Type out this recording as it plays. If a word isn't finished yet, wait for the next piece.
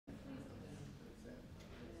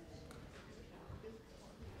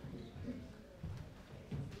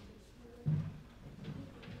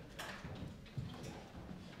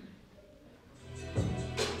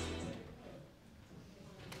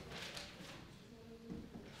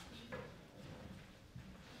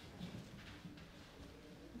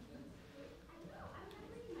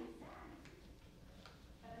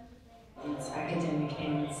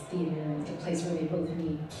place where they both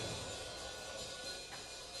meet.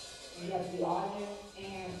 You have the audience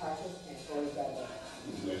and participants go together.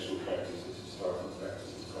 Intellectual practices, historical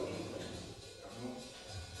practices, cultural practices.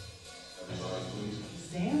 Everybody, please.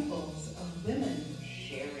 Examples of women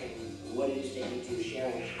sharing what it is that you do,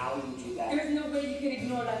 sharing how you do that. There's no way you can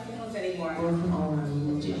ignore Latinos anymore. Or from all around the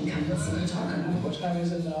world doing candidates and talking. What time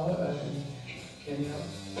is it now in Kenya?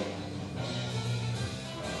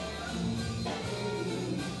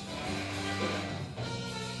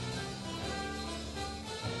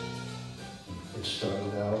 It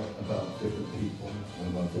started out about different people and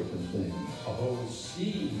about different things. A whole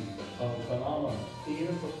sea of phenomena.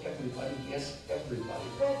 Theater for everybody, yes, everybody.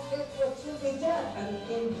 That's what should be done. And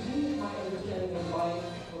indeed, my understanding of life,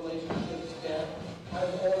 relationships, death, has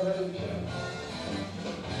already changed.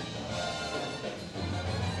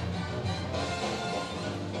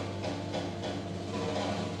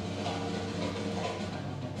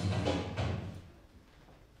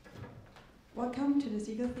 Welcome to the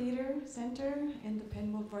Segal Center and the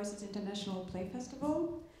Penwell Voices International Play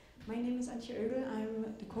Festival. My name is Antje Oegel. I'm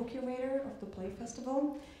the co-curator of the Play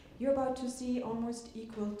Festival. You're about to see Almost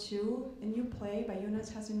Equal To, a new play by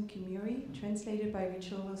Jonas Hassan Kimiri, translated by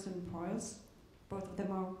Rachel Wilson-Poyles. Both of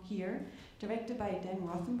them are here. Directed by Dan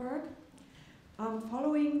Rothenberg.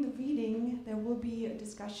 Following the reading, there will be a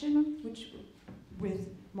discussion with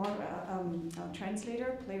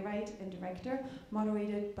translator, playwright, and director,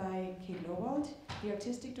 moderated by Kate Lowald, the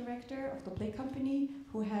artistic director of the play company,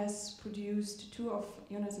 who has produced 2 of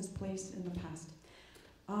Jonas's plays in the past.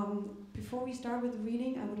 Before we start with the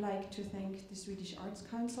reading, I would like to thank the Swedish Arts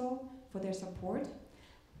Council for their support.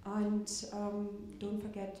 And don't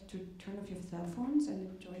forget to turn off your cell phones and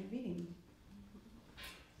enjoy the reading.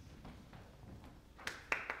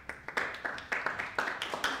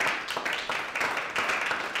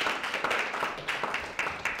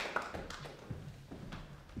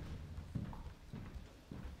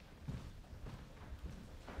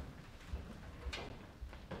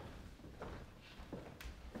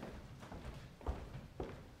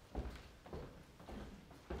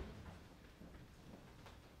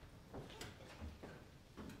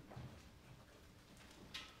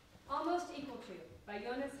 Almost Equal To, by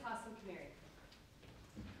Jonas Hassan Kimiri.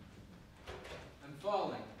 I'm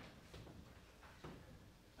falling.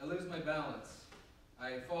 I lose my balance.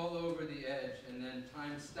 I fall over the edge, and then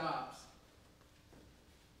time stops,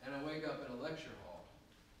 and I wake up in a lecture hall.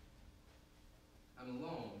 I'm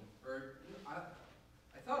alone, or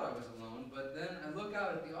I thought I was alone, but then I look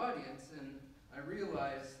out at the audience, and I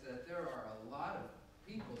realize that there are a lot of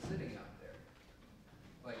people sitting out there.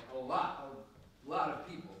 Like, a lot of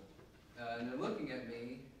people. And they're looking at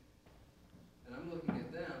me, and I'm looking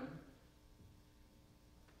at them.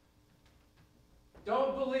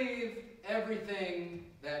 Don't believe everything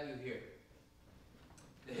that you hear.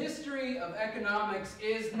 The history of economics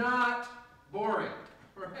is not boring,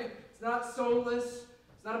 right? It's not soulless.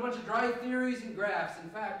 It's not a bunch of dry theories and graphs. In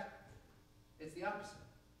fact, it's the opposite.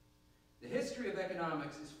 The history of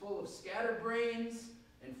economics is full of scatterbrains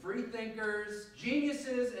and free thinkers,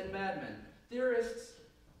 geniuses and madmen, theorists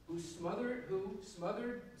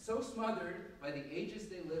so smothered by the ages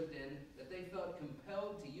they lived in that they felt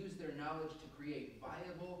compelled to use their knowledge to create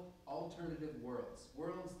viable alternative worlds,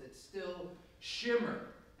 worlds that still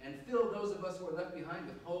shimmer and fill those of us who are left behind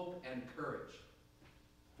with hope and courage.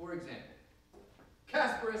 For example,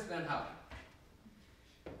 Casparus van Houten.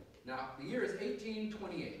 Now, the year is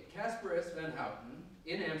 1828. Casparus van Houten,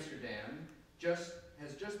 in Amsterdam,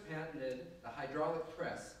 has just patented the hydraulic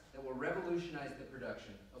press that will revolutionize the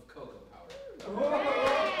production of cocoa powder.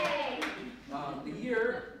 The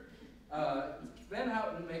year Van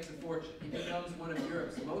Houten makes a fortune. He becomes one of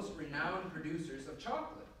Europe's most renowned producers of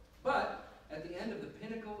chocolate. But at the end of the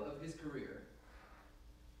pinnacle of his career,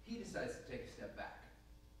 he decides to take a step back.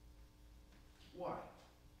 Why?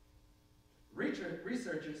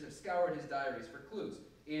 Researchers have scoured his diaries for clues.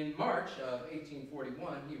 In March of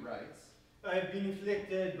 1841, he writes, I have been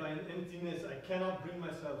afflicted by an emptiness I cannot bring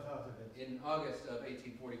myself out of it. In August of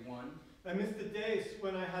 1841, I miss the days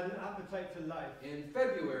when I had an appetite for life. In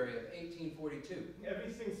February of 1842,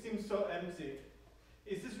 everything seems so empty.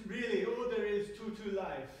 Is this really all there is to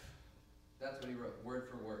life? That's what he wrote, word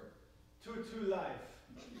for word. To life.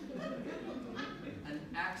 An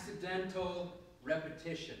accidental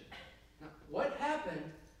repetition. Now, what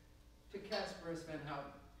happened to Casparus van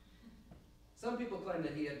Houten? Some people claim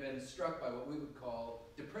that he had been struck by what we would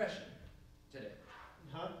call depression today.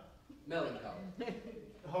 Huh? Melancholy.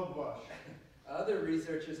 Hogwash. Other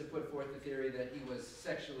researchers have put forth the theory that he was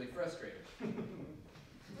sexually frustrated.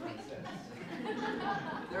 3 cents.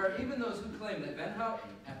 There are even those who claim that Van Houten,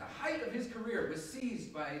 at the height of his career, was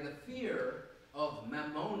seized by the fear of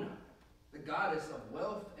Mamona, the goddess of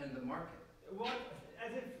wealth and the market. What?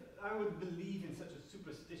 As if I would believe in such a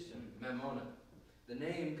superstition. Mamona. The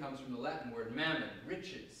name comes from the Latin word mammon,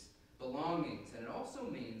 riches, belongings, and it also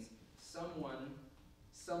means someone,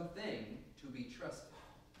 something to be trusted.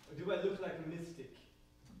 Do I look like a mystic?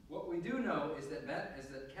 What we do know is that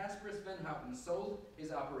Casparus Van Houten sold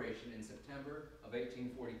his operation in September of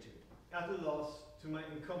 1842. At a loss to my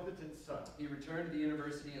incompetent son. He returned to the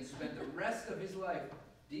university and spent the rest of his life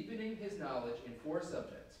deepening his knowledge in 4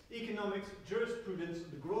 subjects. Economics, jurisprudence,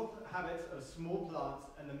 the growth habits of small plants,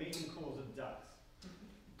 and the mating calls of ducks.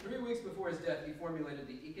 3 weeks before his death, he formulated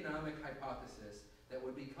the economic hypothesis that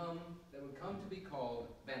would come to be called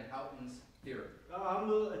Van Houten's theorem. A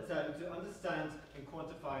humble attempt to understand and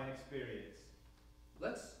quantify an experience.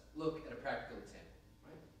 Let's look at a practical example.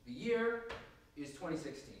 Right? The year is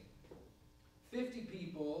 2016. 50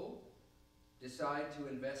 people decide to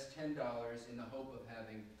invest $10 in the hope of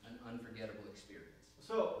having an unforgettable experience.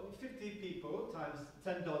 So 50 people times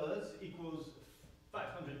 $10 equals $500.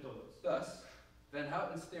 Thus, Van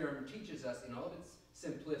Houten's theorem teaches us in all of its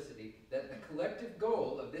simplicity that the collective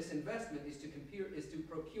goal of this investment is to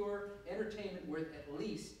procure entertainment worth at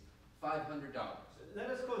least $500. Let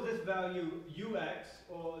us call this value UX,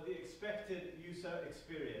 or the expected user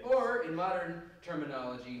experience. Or, in modern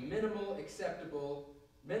terminology, minimum acceptable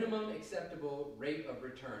rate of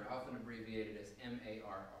return, often abbreviated as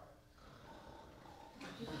MARR.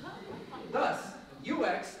 Thus,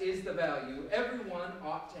 UX is the value everyone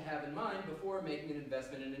ought to have in mind before making an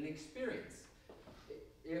investment in an experience.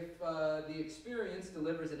 If the experience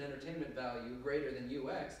delivers an entertainment value greater than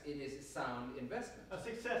UX, it is a sound investment. A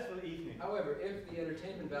successful evening. However, if the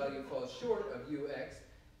entertainment value falls short of UX,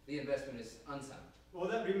 the investment is unsound. All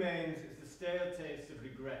that remains is the stale taste of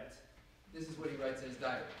regret. This is what he writes in his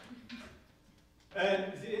diary.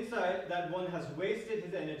 And the insight that one has wasted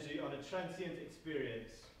his energy on a transient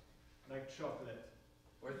experience, like chocolate.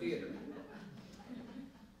 Or theater.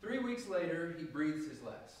 3 weeks later, he breathes his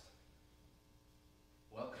last.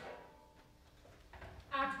 Welcome.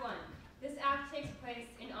 Act 1. This act takes place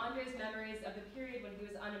in Andre's memories of the period when he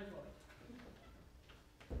was unemployed.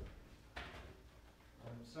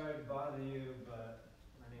 I'm sorry to bother you, but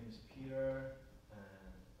my name is Peter,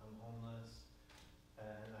 and I'm homeless,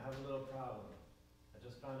 and I have a little problem. I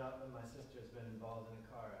just found out that my sister's been involved in a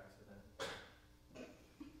car accident.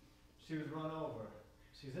 She was run over.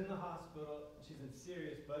 She's in the hospital. She's in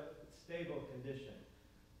serious but stable condition.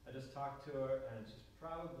 I just talked to her, and she's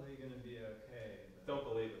probably going to be okay. Don't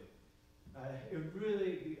believe it. It would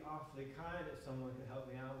really be awfully kind if someone could help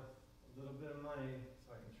me out with a little bit of money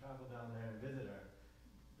so I can travel down there and visit her.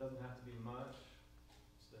 It doesn't have to be much,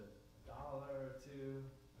 just $1 or $2,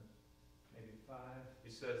 maybe $5.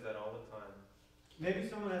 He says that all the time. Maybe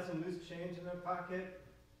someone has some loose change in their pocket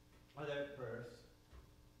or their purse.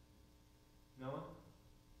 No?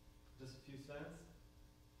 Just a few cents?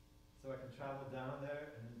 So I can travel down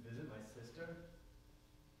there and visit my sister?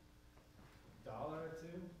 $1 or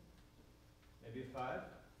 $2? Maybe $5?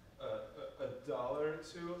 $1 or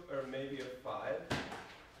 $2, or maybe $5?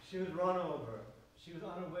 She was run over. She was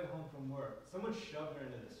on her way home from work. Someone shoved her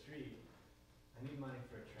into the street. I need money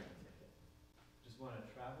for a train ticket. Just want to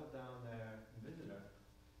travel down there and visit her.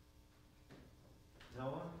 No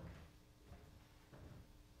one?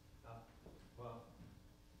 Well,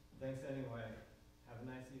 thanks anyway. Have a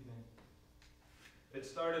nice evening. It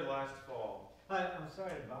started last fall. Hi, I'm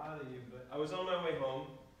sorry to bother you, but I was on my way home.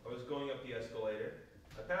 I was going up the escalator.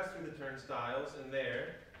 I passed through the turnstiles, and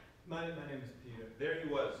there... My name is Peter. There he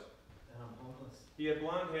was. And I'm homeless. He had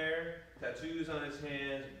blonde hair, tattoos on his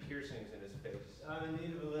hands, and piercings in his face. I'm in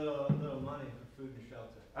need of a little money for food and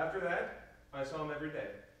shelter. After that, I saw him every day.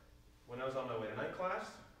 When I was on my way to night class,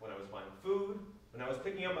 when I was buying food, when I was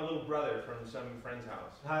picking up my little brother from some friend's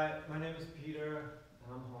house. Hi, my name is Peter,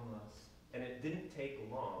 and I'm homeless. And it didn't take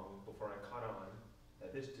long before I caught on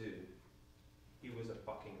that this dude, he was a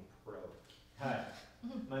fucking pro. Hi,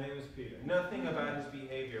 my name is Peter. Nothing about his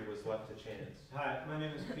behavior was left to chance. Hi, my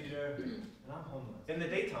name is Peter, and I'm homeless. In the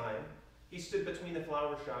daytime, he stood between the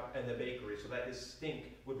flower shop and the bakery so that his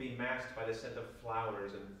stink would be masked by the scent of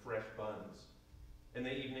flowers and fresh buns. In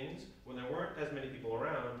the evenings, when there weren't as many people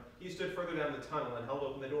around, he stood further down the tunnel and held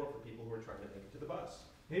open the door for people who were trying to make it to the bus.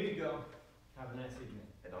 Here you go. Have a nice evening.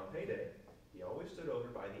 And on payday, he always stood over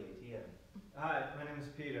by the ATM. Hi, my name is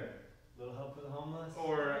Peter. A little help for the homeless?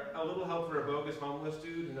 Or a little help for a bogus homeless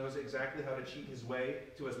dude who knows exactly how to cheat his way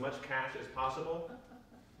to as much cash as possible.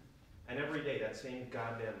 And every day, that same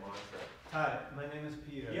goddamn mantra. Hi, my name is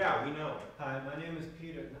Peter. Yeah, we know. Hi, my name is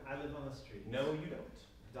Peter, and I live on the street. No, you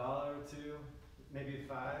don't. $1 or $2, maybe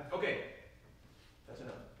 $5. Okay, that's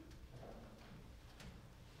enough.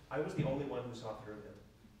 I was the only one who saw through him.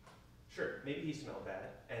 Sure, maybe he smelled bad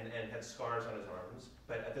and had scars on his arms,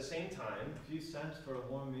 but at the same time, A few cents for a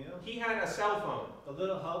warm meal. he had a cell phone. A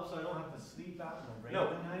little help so I don't have to sleep out in the rain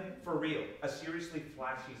No, at night. for real, a seriously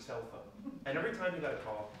flashy cell phone. And every time he got a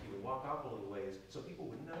call, he would walk off a little ways so people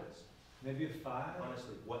wouldn't notice. Maybe a $5.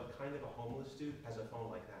 Honestly, what kind of a homeless dude has a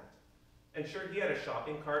phone like that? And sure, he had a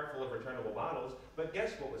shopping cart full of returnable bottles, but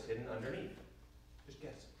guess what was hidden underneath? Just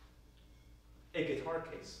guess. A guitar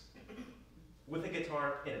case. With a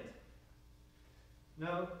guitar in it.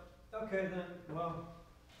 No? Okay then. Well,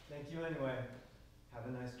 thank you anyway. Have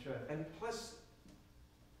a nice trip. And plus,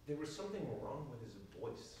 there was something wrong with his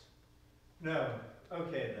voice. No.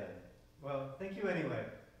 Okay then. Well, thank you anyway.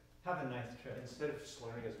 Have a nice trip. Instead of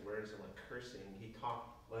slurring his words and like cursing, he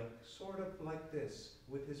talked like, sort of like this,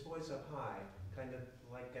 with his voice up high, kind of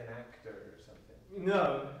like an actor or something.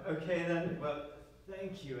 No. Okay then. Well,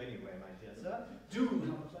 thank you anyway, my dear sir. Do have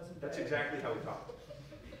a pleasant day. That's exactly how he talked.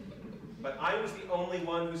 But I was the only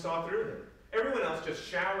one who saw through him. Everyone else just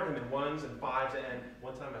showered him in 1s and 5s, and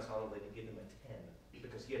one time I saw the lady give him a 10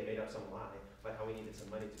 because he had made up some lie about how he needed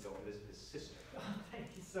some money to go and visit his sister. Oh, thank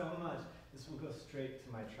you so much. This will go straight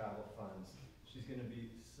to my travel funds. She's gonna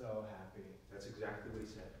be so happy. That's exactly what he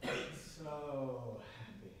said. So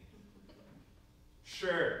happy.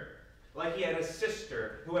 Sure, like he had a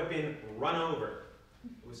sister who had been run over.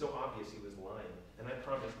 It was so obvious he was lying, and I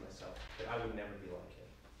promised myself that I would never be like him.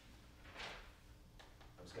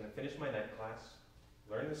 I was going to finish my night class,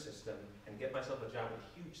 learn the system, and get myself a job with a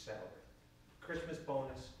huge salary. Christmas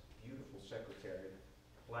bonus, beautiful secretary,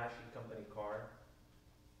 flashy company car.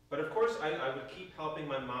 But of course, I would keep helping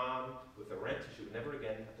my mom with the rent, so she would never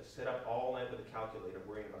again have to sit up all night with a calculator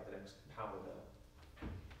worrying about the next power bill.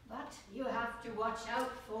 But you have to watch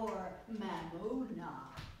out for Mamona.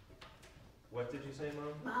 What did you say,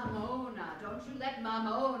 Mom? Mamona. Don't you let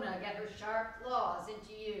Mamona get her sharp claws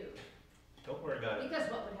into you. Don't worry about it. Because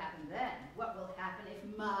what would happen then? What will happen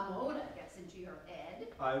if Mamona gets into your head?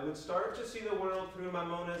 I would start to see the world through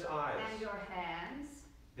Mamona's eyes. And your hands?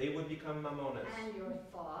 They would become Mamonas. And your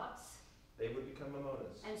thoughts? They would become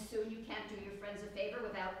Mamonas. And soon you can't do your friends a favor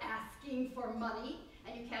without asking for money.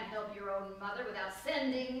 And you can't help your own mother without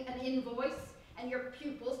sending an invoice. And your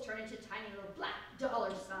pupils turn into tiny little black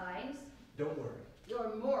dollar signs. Don't worry.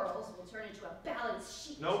 Your morals will turn into a balance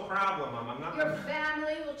sheet. No problem, Mom. I'm not... Your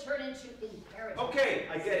family will turn into inheritance. Okay,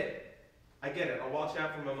 I get it. I get it. I'll watch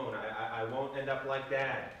out for Mamona. I won't end up like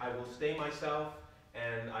Dad. I will stay myself,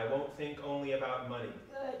 and I won't think only about money.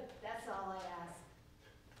 Good. That's all I ask.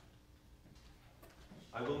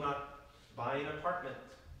 I will not buy an apartment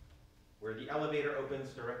where the elevator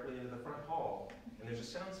opens directly into the front hall, and there's a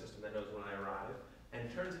sound system that knows when I arrive and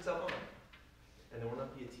turns itself on. And there will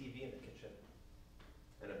not be a TV in the kitchen.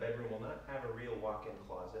 And a bedroom will not have a real walk-in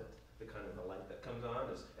closet, the kind of the light that comes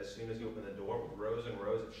on as soon as you open the door, with rows and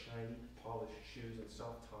rows of shiny, polished shoes and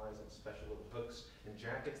soft ties and special little hooks and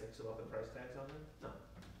jackets that still have the price tags on them. No.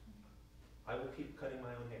 I will keep cutting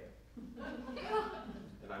my own hair.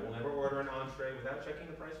 And I will never order an entree without checking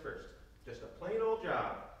the price first. Just a plain old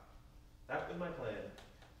job. That was my plan.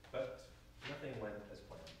 But nothing went as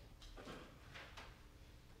planned.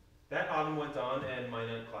 That autumn went on and my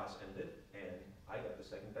night class ended, and I got the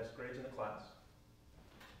second best grades in the class.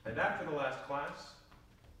 And after the last class,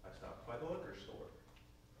 I stopped by the liquor store.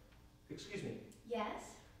 Excuse me.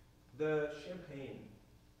 Yes? The champagne,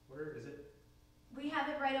 where is it? We have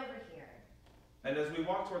it right over here. And as we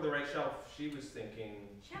walked toward the right shelf, she was thinking...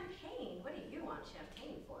 Champagne? What do you want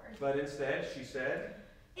champagne for? But instead, she said...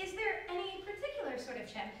 Is there any particular sort of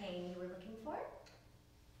champagne you were looking for?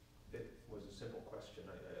 It was a simple question.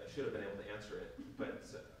 I should have been able to answer it, but...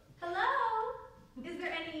 Hello? Is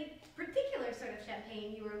there any particular sort of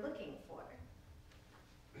champagne you were looking for?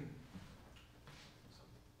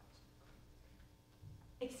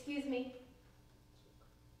 Excuse me?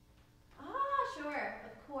 Ah, sure,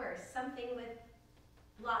 of course. Something with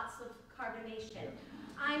lots of carbonation.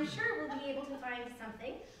 I'm sure we'll be able to find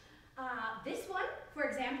something. This one, for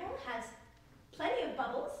example, has plenty of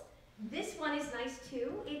bubbles. This one is nice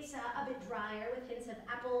too. It's a bit drier with hints of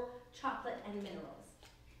apple, chocolate, and minerals.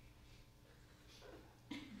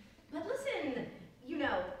 But listen, you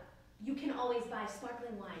know, you can always buy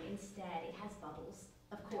sparkling wine instead. It has bubbles,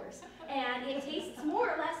 of course. And it tastes more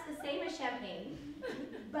or less the same as champagne,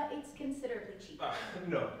 but it's considerably cheaper.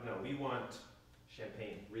 No, we want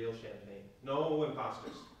champagne, real champagne. No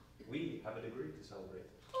imposters. We have a degree to celebrate.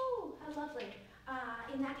 Oh, Oh, how lovely.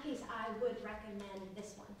 In that case, I would recommend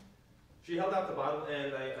this one. She held out the bottle,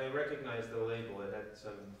 and I recognized the label. It had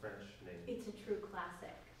some French name. It's a true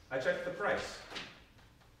classic. I checked the price.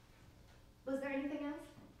 Was there anything else?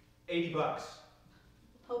 $80.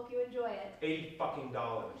 Hope you enjoy it. $80 fucking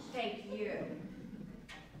dollars. Thank you.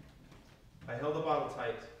 I held the bottle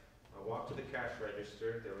tight. I walked to the cash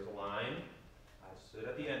register. There was a line. I stood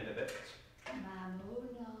at the end of it.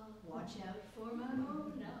 Mamona, watch out for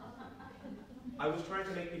Mamona. I was trying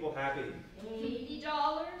to make people happy. $80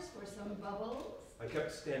 for some bubbles. I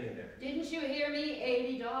kept standing there. Didn't you hear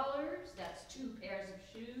me? $80. That's 2 pairs of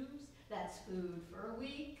shoes. That's food for a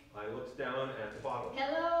week. I looked down at the bottle.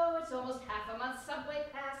 Hello, it's almost half a month subway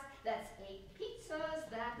pass. That's 8 pizzas.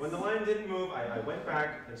 That's... When the line didn't move, I went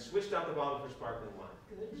back and switched out the bottle for sparkling wine.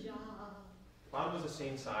 Good job. The bottle was the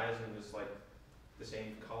same size and was like the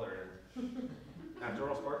same color. And after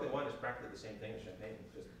all, sparkling wine is practically the same thing as champagne,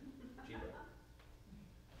 just cheaper.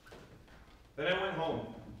 Then I went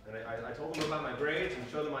home, and I told them about my grades and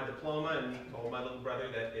showed them my diploma and told my little brother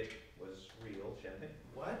that it was real champagne.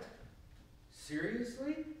 What?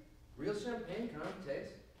 Seriously? Real champagne can I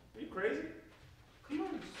taste? Are you crazy? Come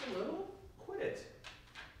on, just a little. Quit it.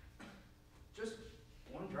 Just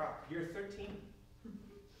one drop. You're 13.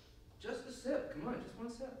 Just a sip. Come on, just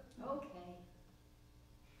one sip. Okay.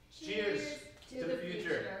 Cheers to the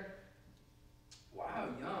future. Wow,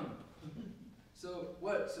 yum. So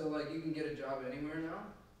what? So like you can get a job anywhere now?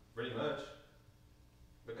 Pretty much.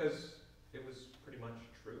 Because it was pretty much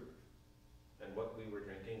true. And what we were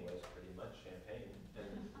drinking was pretty much champagne.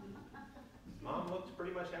 And Mom looked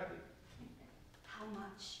pretty much happy. How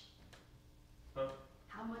much? Huh?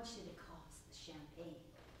 How much did it cost, the champagne?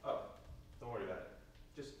 Oh, don't worry about it.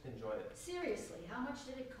 Just enjoy it. Seriously, how much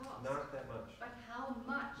did it cost? Not that much. But how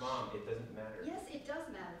much? Mom, it doesn't matter. Yes, it does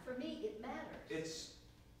matter. For me, it matters.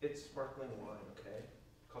 It's sparkling wine, okay?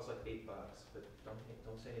 It costs like $8, but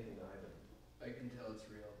don't say anything to Ivan. I can tell it's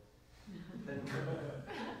real. And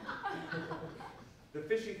the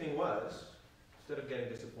fishy thing was, instead of getting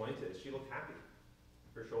disappointed, she looked happy.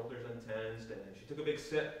 Her shoulders untensed, and she took a big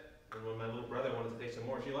sip. And when my little brother wanted to take some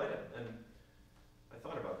more, she let him. And I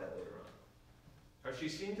thought about that later on. How she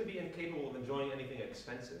seemed to be incapable of enjoying anything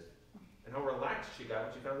expensive, and how relaxed she got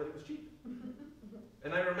when she found that it was cheap.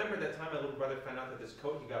 And I remember that time my little brother found out that this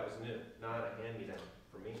coat he got was new, not a hand-me-down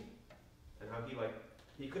for me. And how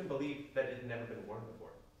he couldn't believe that it had never been worn before.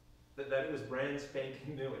 That it was brand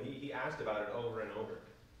spanking new, and he asked about it over and over.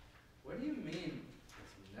 What do you mean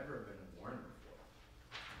it's never been worn before?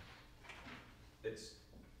 It's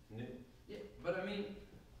new. Yeah, but I mean,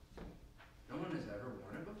 no one has ever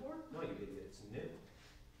worn it before? No, you idiot, it's new.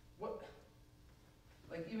 What?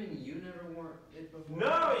 Like even you never wore it before?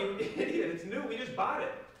 No, you idiot, it's new, we just bought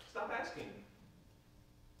it. Stop asking.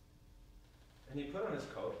 And he put on his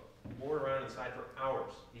coat, wore it around inside for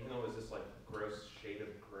hours, even though it was this like gross shade of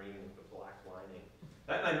green with the black lining.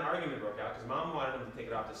 That night an argument broke out because Mom wanted him to take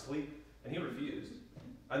it off to sleep, and he refused.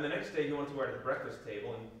 And the next day he wanted to wear it at the breakfast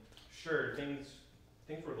table, and sure, things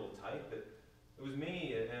were a little tight, but it was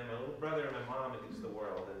me and my little brother and my mom against the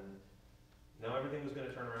world, and now everything was going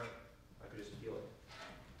to turn around. I could just feel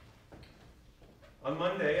it. On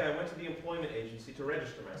Monday, I went to the employment agency to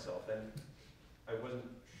register myself, and I wasn't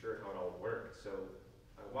sure how it all worked, so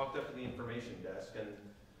I walked up to the information desk, and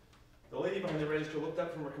the lady behind the register looked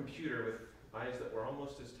up from her computer with eyes that were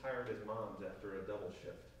almost as tired as Mom's after a double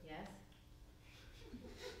shift. Yes?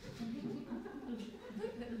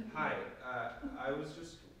 Hi, I was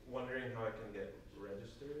just wondering how I can get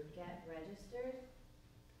registered. Get registered?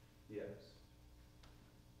 Yes.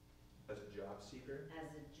 As a job seeker?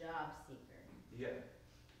 As a job seeker. Yeah.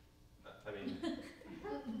 I mean,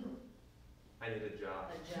 I need a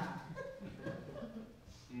job. A job.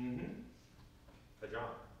 Mm-hmm. A job.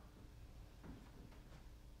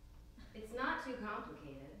 It's not too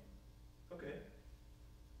complicated. Okay.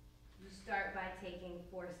 You start by taking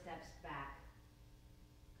 4 steps back.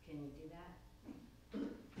 Can you do that?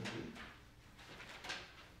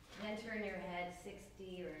 Then turn your head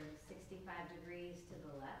 60 or 65 degrees to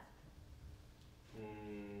the left.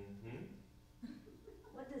 Mm-hmm.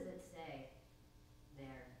 What does it say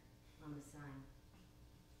there on the sign?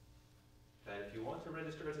 That if you want to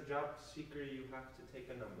register as a job seeker, you have to take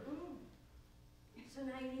a number. So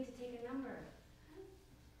now you need to take a number.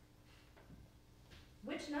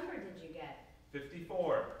 Which number did you get?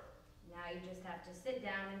 54. Now you just have to sit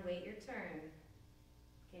down and wait your turn.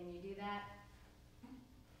 Can you do that?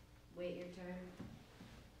 Wait your turn.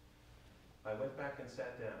 I went back and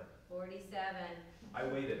sat down. 47. I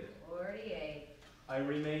waited. 48. I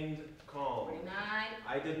remained calm. 49.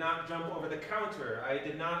 I did not jump over the counter. I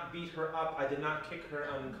did not beat her up. I did not kick her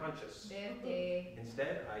unconscious. 50.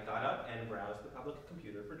 Instead, I got up and browsed the public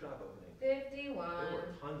computer for job openings. 51. There were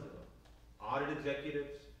tons of them. Audit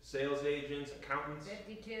executives, sales agents, accountants,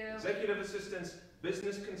 52. executive assistants,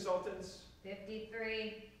 business consultants.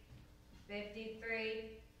 53.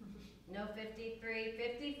 53. No 53.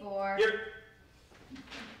 54. Here.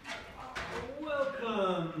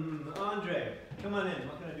 Welcome, Andre. Come on in.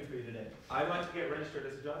 What can I do for you today? I'd like to get registered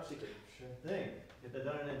as a job seeker. Sure thing. Get that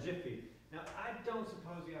done in a jiffy. Now, I don't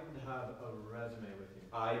suppose you happen to have a resume with you.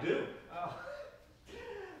 I do. Oh,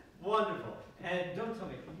 wonderful. And don't tell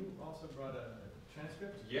me, you also brought a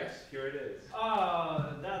transcript? Yes, here it is.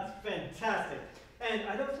 Oh, that's fantastic. And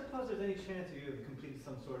I don't suppose there's any chance you have completed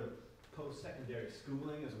some sort of post-secondary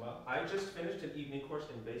schooling as well? I just finished an evening course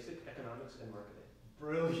in basic economics and marketing.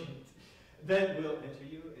 Brilliant. Then we'll enter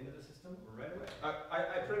you into the system right away.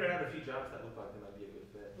 I printed out a few jobs that look like they might be a good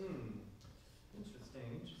fit.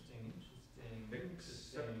 Interesting.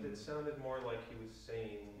 Except it sounded more like he was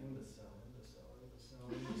saying... Imbecile.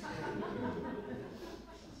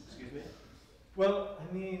 Excuse me? Well, I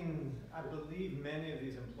mean, I believe many of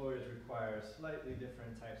these employers require slightly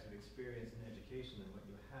different types of experience and education than what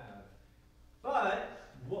you have. But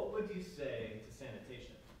what would you say to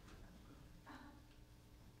sanitation?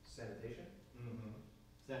 Sanitation? Mm-hmm.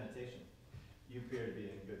 Sanitation. You appear to be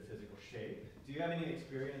in good physical shape. Do you have any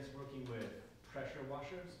experience working with pressure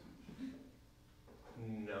washers?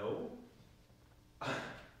 No.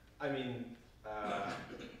 I mean,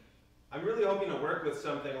 I'm really hoping to work with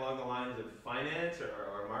something along the lines of finance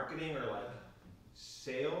or marketing or like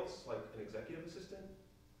sales, like an executive assistant.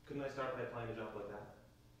 Couldn't I start by applying a job like that?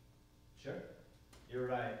 Sure. You're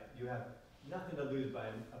right. You have nothing to lose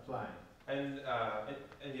by applying. And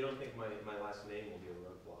you don't think my last name will be a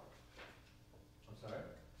roadblock? I'm sorry?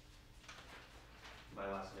 My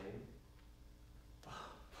last name?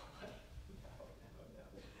 Oh, boy. No.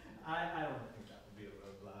 I don't think that would be a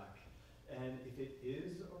roadblock. And if it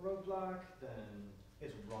is a roadblock, then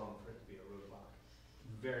it's wrong for it to be a roadblock.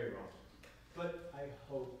 Very wrong. But I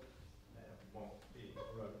hope that it won't be a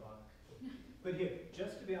roadblock. But here,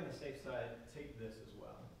 just to be on the safe side, take this as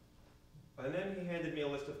well. And then he handed me a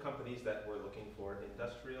list of companies that were looking for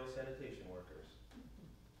industrial sanitation workers.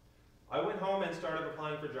 I went home and started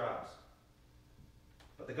applying for jobs.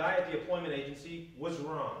 But the guy at the employment agency was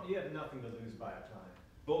wrong. You have nothing to lose by applying.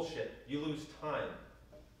 Bullshit. You lose time.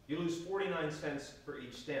 You lose 49 cents for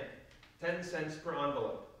each stamp, 10 cents per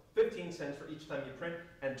envelope, 15 cents for each time you print,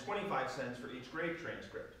 and 25 cents for each grade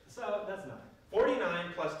transcript. So that's nothing.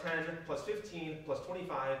 49 plus 10 plus 15 plus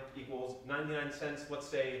 25 equals 99 cents, let's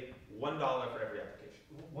say $1 for every application.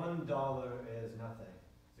 $1 is nothing.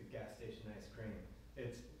 It's a gas station ice cream.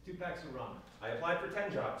 It's 2 packs of ramen. I applied for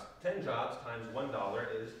 10 jobs. 10 jobs times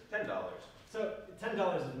 $1 is $10. So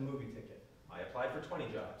 $10 is a movie ticket. I applied for 20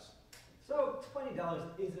 jobs. So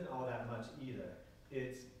 $20 isn't all that much either.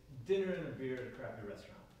 It's dinner and a beer at a crappy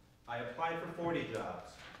restaurant. I applied for 40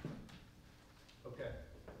 jobs. Okay,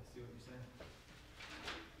 I see what you're saying.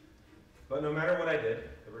 But no matter what I did,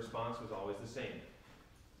 the response was always the same.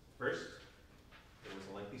 First, there was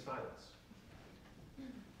a lengthy silence.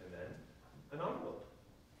 And then, an envelope.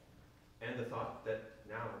 And the thought that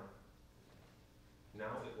now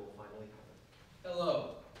it will finally happen.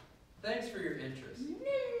 Hello. Thanks for your interest.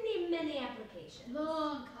 Many applications.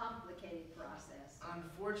 Long, complicated process.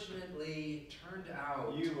 Unfortunately, turned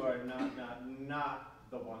out... You are not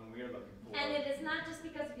the one we're looking for. And it is not just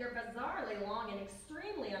because of your bizarrely long and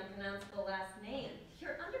extremely unpronounceable last name.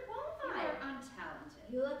 You're underqualified. You are untalented.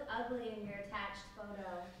 You look ugly in your attached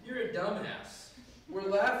photo. You're a dumbass. We're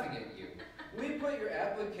laughing at you. We put your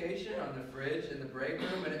application on the fridge in the break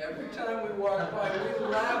room, and every time we walk by, we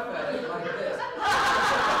laugh at it like this.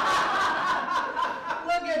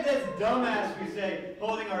 Look at this dumbass, we say,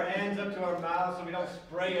 holding our hands up to our mouths so we don't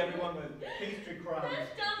spray everyone with pastry crumbs. This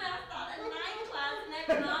dumbass thought a 9th class in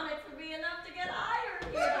economics would be enough to get hired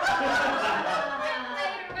here. And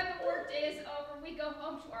later, when the workday is over, we go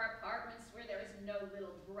home to our apartments where there is no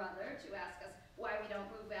little brother to ask us why we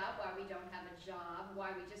don't move out, why we don't have a job,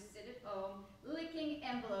 why we just sit at home licking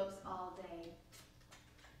envelopes all day.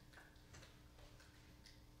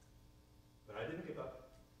 But I didn't give up.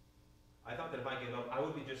 I thought that if I gave up, I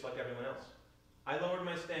would be just like everyone else. I lowered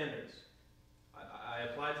my standards. I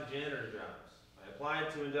applied to janitor jobs. I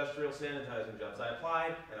applied to industrial sanitizing jobs. I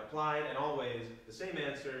applied, and always the same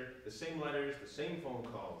answer, the same letters, the same phone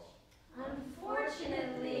calls.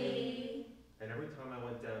 Unfortunately. And every time I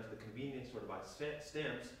went down to the convenience store to buy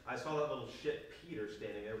stamps, I saw that little shit Peter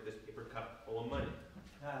standing there with this paper cup full of money.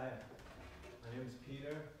 Hi. my name is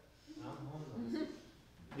Peter, and I'm homeless.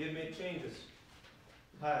 He had made changes.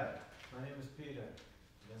 Hi, my name is Peter.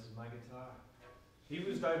 This is my guitar. He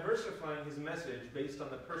was diversifying his message based on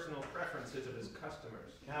the personal preferences of his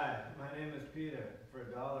customers. Hi, my name is Peter. For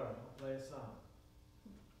 $1, I'll play a song.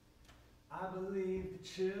 I believe the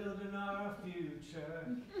children are our future.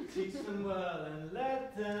 Teach them well and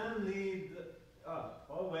let them lead the...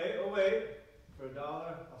 Oh, wait. For $1,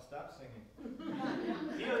 I'll stop singing.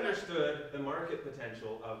 He understood the market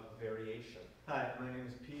potential of variation. Hi, my name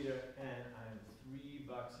is Peter, and I'm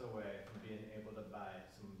 $3 away from being able to buy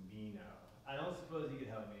some vino. I don't suppose you could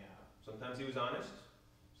help me out. Sometimes he was honest,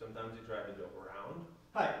 sometimes he tried to joke around.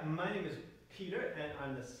 Hi, my name is Peter, and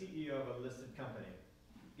I'm the CEO of a listed company.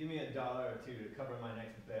 Give me $1 or $2 to cover my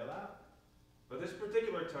next bailout. But this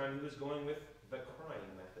particular time he was going with the crying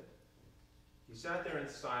method. He sat there in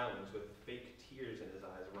silence with fake tears in his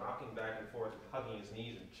eyes, rocking back and forth, hugging his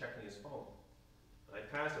knees and checking his phone. I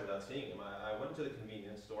passed him without seeing him. I went to the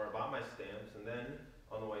convenience store, bought my stamps, and then,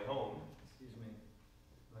 on the way home... Excuse me.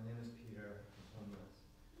 My name is Peter. I'm homeless.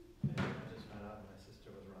 And I just found out my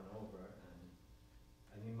sister was run over, and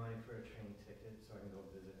I need money for a train ticket so I can go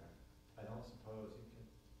visit her. I don't suppose you could...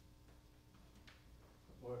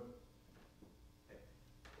 Or... Hey.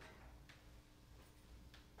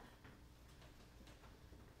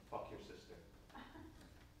 Fuck your sister.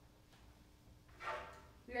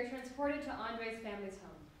 We are transported to Andre's family's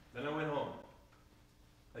home. Then I went home.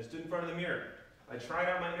 I stood in front of the mirror. I tried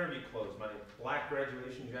out my interview clothes, my black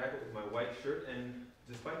graduation jacket with my white shirt, and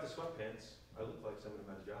despite the sweatpants, I looked like someone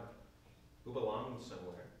who had a job, who belonged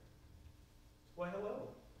somewhere. Why, hello.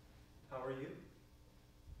 How are you?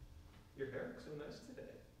 Your hair looks so nice today.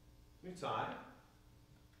 New tie.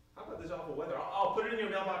 How about this awful weather? I'll put it in your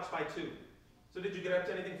mailbox by 2. So did you get up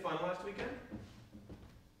to anything fun last weekend?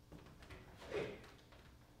 Hey,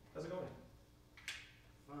 how's it going?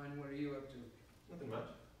 Fine, what are you up to? Nothing much.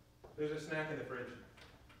 There's a snack in the fridge.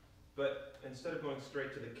 But instead of going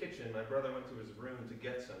straight to the kitchen, my brother went to his room to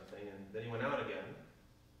get something, and then he went out again.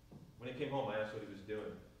 When he came home, I asked what he was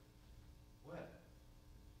doing. What?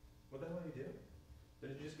 What the hell did you do?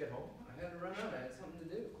 Didn't you just get home? I had to run out, I had something to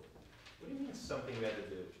do. What do you mean something you had to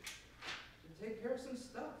do? To take care of some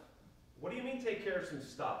stuff. What do you mean take care of some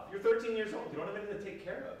stuff? You're 13 years old. You don't have anything to take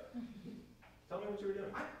care of. Tell me what you were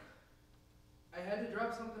doing. I had to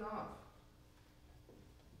drop something off.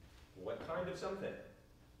 What kind of something?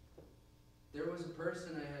 There was a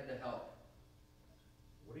person I had to help.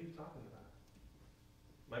 What are you talking about?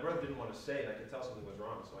 My brother didn't want to say, and I could tell something was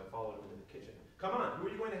wrong, so I followed him into the kitchen. Come on, who are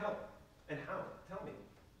you going to help? And how? Tell me.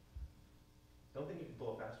 Don't think you can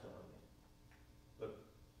pull a fast one on me. Look,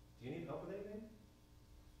 do you need help with anything?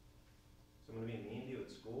 Someone being mean to you at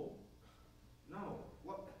school? No,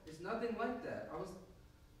 what? It's nothing like that.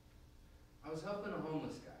 I was helping a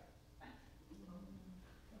homeless guy.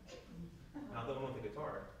 Not the one with the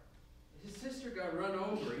guitar. His sister got run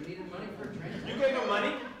over. He needed money for a train. You gave him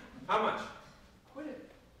money? How much? Quit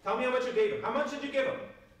it. Tell me how much you gave him. How much did you give him?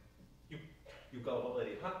 You gullible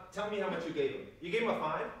idiot. Huh? Tell me how much you gave him. You gave him a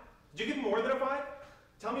 5? Did you give him more than a 5?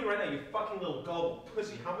 Tell me right now, you fucking little gullible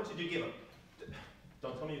pussy. How much did you give him?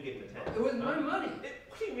 Don't tell me you gave him a 10. It was my money.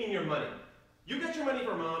 What do you mean your money? You get your money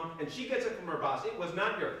from mom, and she gets it from her boss. It was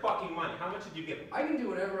not your fucking money. How much did you give him? I can do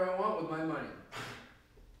whatever I want with my money.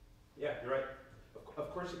 Yeah, you're right. Of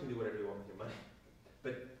course you can do whatever you want with your money.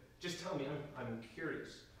 But just tell me, I'm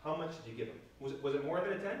curious. How much did you give him? Was it more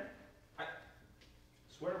than a 10? I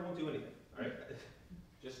swear I won't do anything, all right?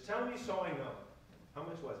 Just tell me so I know. How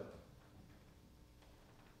much was it?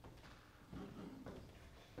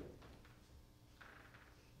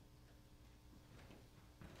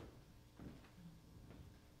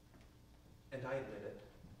 And I admit it.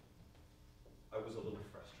 I was a little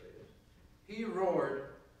frustrated. He roared,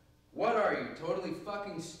 "What are you, totally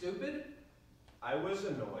fucking stupid?" I was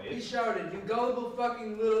annoyed. He shouted, "You gullible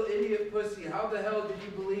fucking little idiot pussy, how the hell did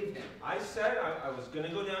you believe him?" I said I was going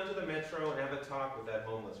to go down to the metro and have a talk with that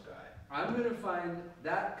homeless guy. I'm going to find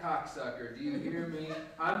that cocksucker, do you hear me?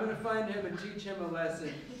 I'm going to find him and teach him a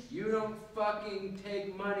lesson. You don't fucking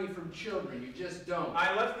take money from children, you just don't.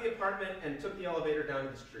 I left the apartment and took the elevator down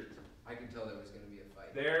to the street. I could tell there was going to be a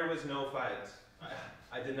fight. There was no fight.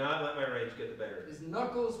 I did not let my rage get the better of me. His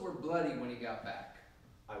knuckles were bloody when he got back.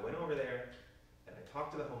 I went over there and I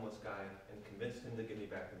talked to the homeless guy and convinced him to give me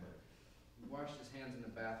back the money. He washed his hands in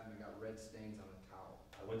the bathroom and got red stains on the towel.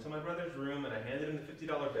 I went to my brother's room and I handed him the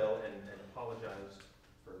 $50 bill and apologized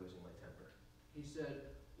for losing my temper. He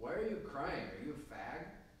said, "Why are you crying? Are you a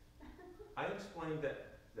fag?" I explained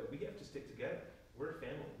that we have to stick together. We're a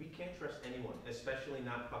family. We can't trust anyone, especially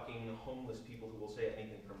not fucking homeless people who will say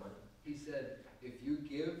anything for money. He said, if you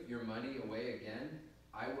give your money away again,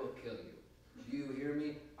 I will kill you. Do you hear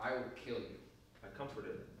me? I will kill you. I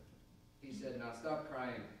comforted him. He said, now stop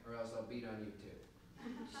crying, or else I'll beat on you too.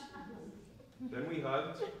 Then we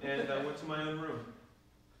hugged, and I went to my own room.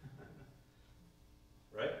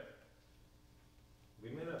 Right? We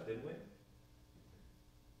made up, didn't we?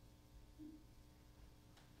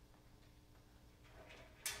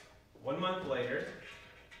 One month later,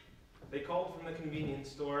 they called from the convenience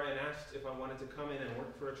store and asked if I wanted to come in and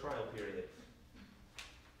work for a trial period.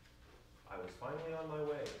 I was finally on my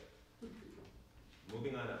way.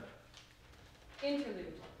 Moving on up.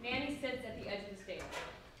 Interlude. Nanny sits at the edge of the stage.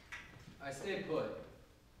 I stayed put,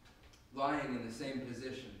 lying in the same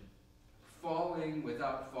position, falling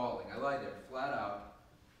without falling. I lie there, flat out,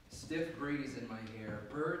 stiff breeze in my hair,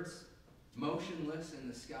 birds motionless in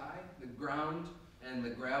the sky, the ground and the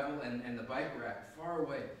gravel and the bike rack far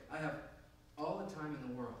away. I have all the time in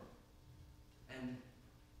the world. And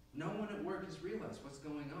no one at work has realized what's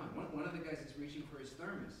going on. One of the guys is reaching for his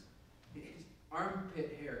thermos. His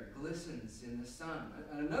armpit hair glistens in the sun.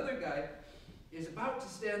 Another guy is about to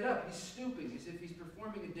stand up. He's stooping as if he's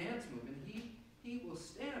performing a dance move, and he will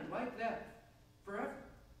stand like that forever.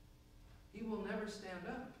 He will never stand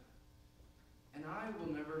up. And I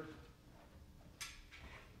will never.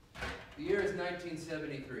 The year is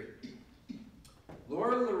 1973.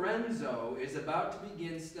 Laura Lorenzo is about to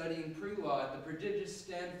begin studying pre-law at the prestigious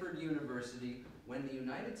Stanford University when the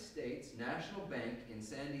United States National Bank in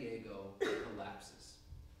San Diego collapses.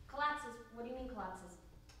 Collapses? What do you mean collapses?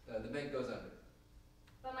 The bank goes under.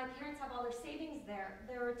 But my parents have all their savings there,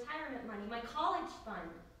 their retirement money, my college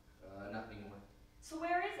fund. Not anymore. So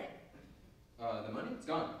where is it? The money? It's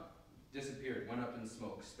gone. Disappeared, went up in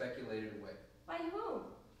smoke, speculated away. By whom?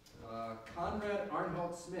 Conrad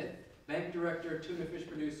Arnholt Smith, bank director, tuna fish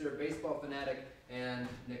producer, baseball fanatic, and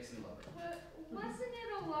Nixon lover. But wasn't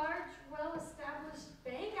it a large, well-established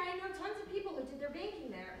bank? I know tons of people who did their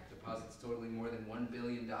banking there. Deposits totaling more than $1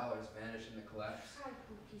 billion vanished in the collapse. I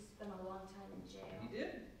hope he spent a long time in jail. He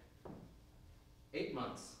did. 8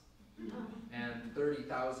 months. And $30,000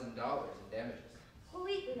 in damages.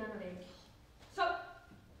 Completely unavailable. So,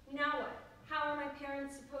 now what? How are my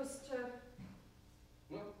parents supposed to...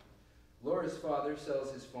 Well, Laura's father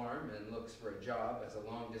sells his farm and looks for a job as a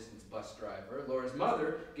long-distance bus driver. Laura's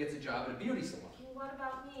mother gets a job at a beauty salon. Okay, what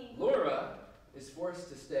about me? Laura is forced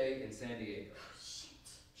to stay in San Diego. Oh, shit.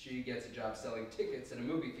 She gets a job selling tickets in a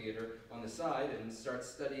movie theater on the side and starts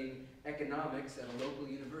studying economics at a local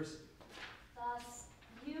university. Thus,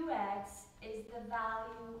 UX is the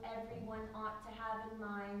value everyone ought to have in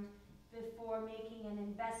mind before making an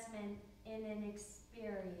investment in an experience.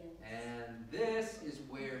 And this is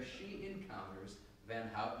where she encounters Van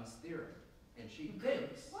Houten's theorem. And she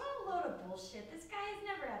thinks... What a load of bullshit. This guy has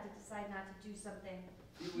never had to decide not to do something.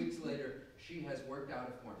 A few weeks later, she has worked out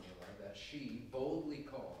a formula that she boldly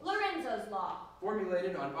calls... Lorenzo's Law.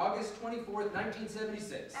 Formulated on August 24th,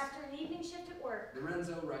 1976. After an evening shift at work.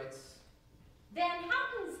 Lorenzo writes... Van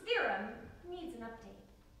Houten's theorem needs an update.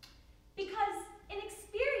 Because an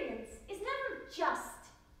experience is never just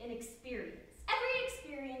an experience. Every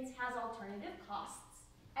experience has alternative costs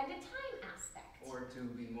and a time aspect. Or to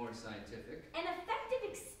be more scientific... An effective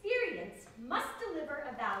experience must deliver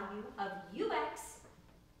a value of UX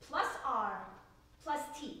plus R plus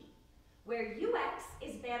T, where UX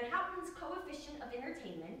is Van Houten's coefficient of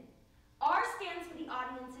entertainment, R stands for the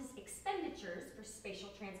audience's expenditures for spatial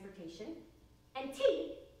transportation, and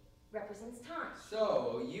T represents time.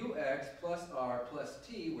 So, UX plus R plus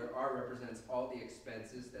T, where R represents all the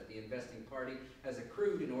expenses that the investing party has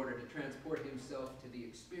accrued in order to transport himself to the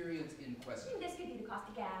experience in question. This could be the cost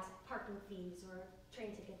of gas, parking fees, or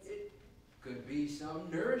train tickets. It could be some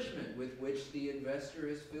nourishment with which the investor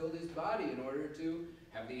has filled his body in order to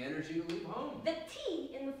have the energy to leave home. The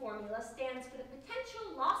T in the formula stands for the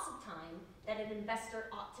potential loss of time that an investor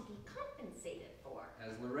ought to be compensated for.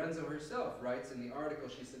 As Lorenzo herself writes in the article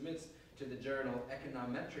she submits to the journal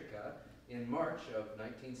Econometrica in March of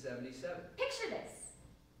 1977. Picture this.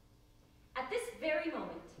 At this very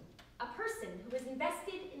moment, a person who is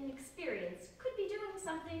invested in an experience could be doing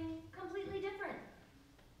something completely different.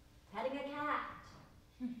 Petting a cat,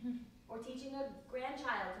 or teaching a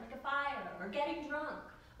grandchild to make a fire, or getting drunk,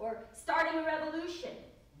 or starting a revolution.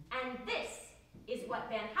 And this is what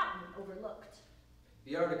Van Houten overlooked.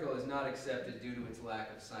 The article is not accepted due to its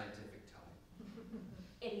lack of scientific time.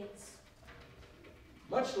 Idiots.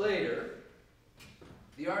 Much later,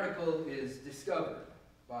 the article is discovered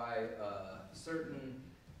by a certain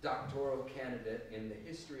doctoral candidate in the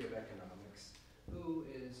history of economics who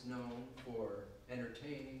is known for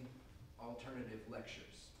entertaining alternative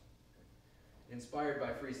lectures. Inspired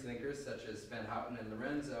by free thinkers such as Van Houten and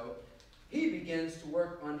Lorenzo, he begins to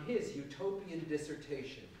work on his utopian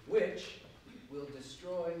dissertation, which will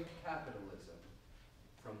destroy capitalism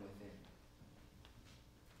from within.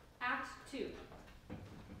 Act 2.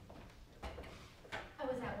 I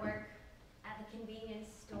was at work, at the convenience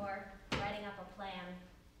store, writing up a plan.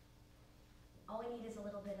 All we need is a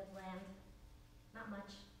little bit of land. Not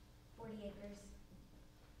much. 40 acres.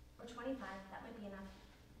 Or 25, that might be enough.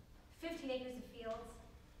 15 acres of fields,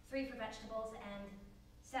 3 for vegetables, and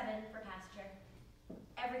 7 for pasture.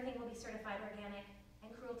 Everything will be certified organic and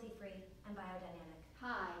cruelty-free and biodynamic.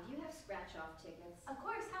 Hi, do you have scratch-off tickets? Of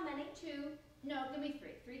course, how many? 2. No, give me 3.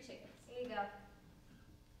 3 tickets. Here you go.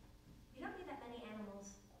 You don't need that many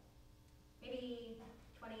animals. Maybe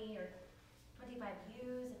 20 or 25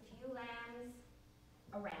 ewes, a few lambs,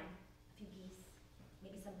 a ram, a few geese,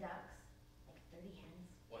 maybe some ducks, like 30 hens.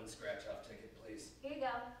 1 scratch-off ticket, please. Here you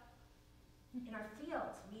go. In our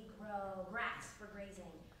fields, we grow grass for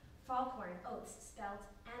grazing, fall corn, oats, spelt,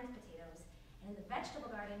 and potatoes. And in the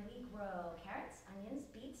vegetable garden, we grow carrots, onions,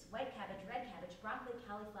 beets, white cabbage, red cabbage, broccoli,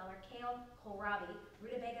 cauliflower, kale, kohlrabi,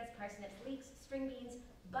 rutabagas, parsnips, leeks, string beans,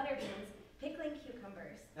 butter beans, pickling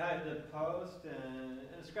cucumbers. The post and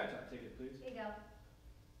a scratch-off ticket, please. Here you go.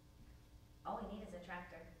 All we need is a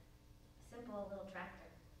tractor. A simple little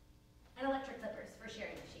tractor. And electric clippers for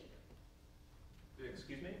shearing the sheep.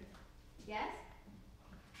 Excuse me? Yes?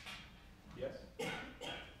 Yes?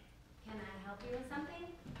 Can I help you with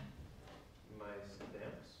something? My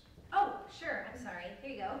stamps? Oh, sure, I'm sorry.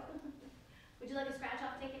 Here you go. Would you like a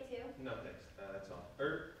scratch-off ticket too? No, thanks. That's all.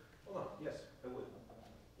 Hold on. Yes, I would.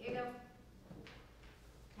 Here you go.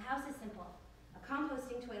 The house is simple. A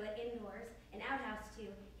composting toilet indoors, an outhouse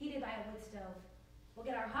too, heated by a wood stove. We'll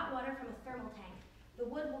get our hot water from a thermal tank. The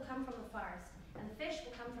wood will come from the forest, and the fish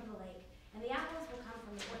will come from the lake, and the apples will come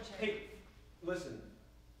from the orchard. Hey, listen.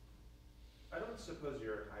 I don't suppose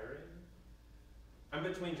you're hiring? I'm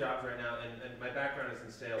between jobs right now, and my background is in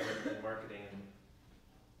sales and marketing, and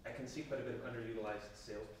I can see quite a bit of underutilized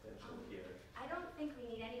sales potential here. I don't think we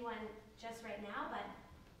need anyone just right now, but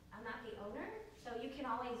I'm not the owner, so you can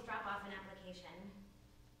always drop off an application.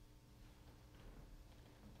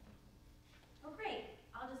 Oh, great.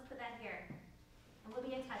 I'll just put that here. And we'll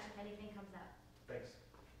be in touch if anything comes up. Thanks.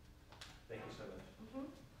 Thank you so much.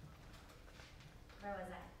 Where was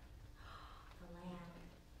I? The land,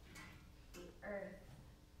 the earth,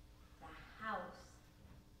 the house,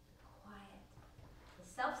 the quiet, the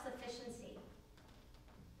self-sufficiency,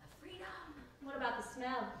 the freedom. What about the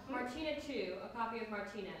smell? Martina 2, a copy of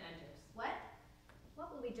Martina enters. What?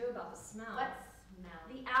 What will we do about the smell? What smell?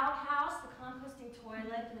 The outhouse, the composting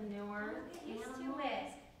toilet, manure. Get used to it.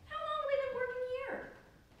 How long have we been working here?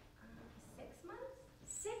 6 months?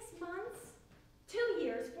 6 months? 2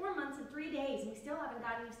 years, 4 months, and 3 days, and we still haven't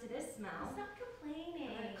gotten used to this smell. Stop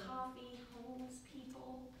complaining. Red coffee, homeless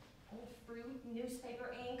people, old fruit,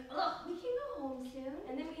 newspaper ink. Ugh, we can go home soon.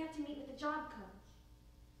 And then we have to meet with the job coach.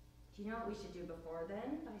 Do you know what we should do before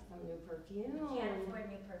then? Buy some new perfume. We can't afford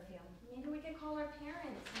new perfume. Maybe we could call our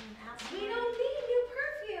parents and ask We don't need new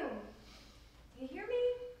perfume. Do you hear me?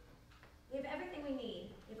 We have everything we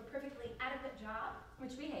need. We have a perfectly adequate job,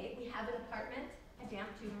 which we hate. We have an apartment, a damp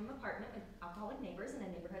 2-room apartment with alcoholic neighbors in a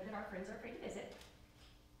neighborhood that our friends are afraid to visit.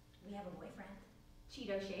 We have a boyfriend,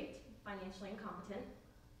 Cheeto-shaped, financially incompetent.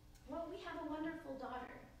 Well, we have a wonderful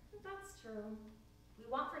daughter. That's true. We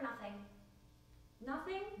want for nothing.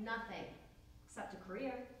 Nothing? Nothing. Except a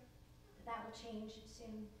career. But that will change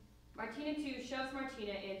soon. Martina 2 shoves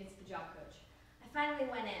Martina in to the job coach. I finally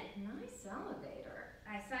went in. Nice elevator.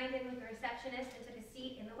 I signed in with the receptionist and took a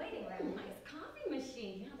seat in the waiting room. Nice coffee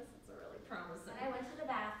machine. Yeah, this looks really promising. Then I went to the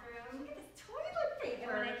bathroom. Look at this toilet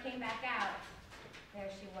paper. And when I came back out, there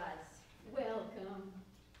she was. Welcome.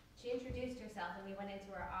 She introduced herself and we went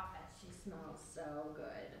into her office. She smells so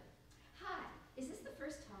good. Hi, is this the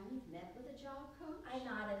first time you've met with a job coach? I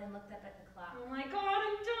nodded and looked up at the clock. Oh my god,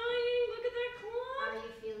 I'm dying! Look at that clock! Are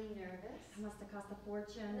you feeling nervous? It must have cost a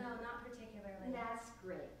fortune. No, not particularly. That's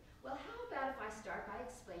great. Well, how about if I start by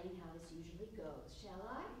explaining how this usually goes, shall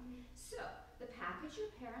I? So, the package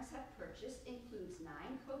your parents have purchased includes 9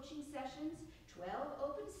 coaching sessions, 12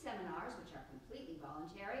 open seminars, which are completely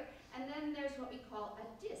voluntary, and then there's what we call a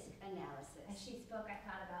DISC analysis. As she spoke, I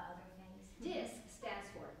thought about other things. DISC stands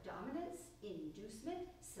for dominance,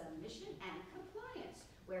 inducement, submission, and compliance,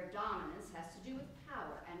 where dominance has to do with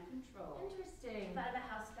power and control. Interesting. I thought about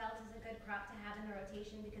how spelt is a good crop to have in the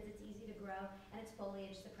rotation because it's easy to grow and its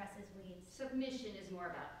foliage suppresses weeds. Submission is more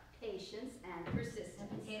about patience and persistence. And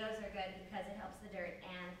potatoes are good because it helps the dirt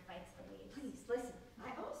and fights the weeds. Please listen.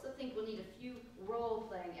 I also think we'll need a few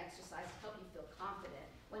role-playing exercises to help you feel confident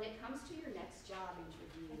when it comes to your next job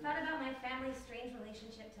interview. I thought about my family's strange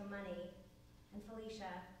relationship to money, and Felicia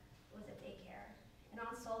was at daycare, and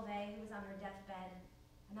Aunt Solveig, who was on her deathbed,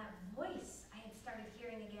 and that voice I had started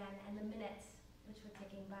hearing again, and the minutes which were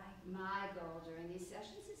ticking by. My goal during these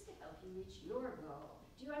sessions is to help you reach your goal.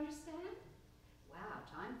 Do you understand? Wow,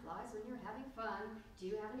 time flies when you're having fun. Do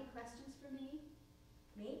you have any questions for me?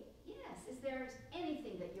 Me? Yes. Is there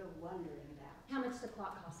anything that you're wondering about? How much the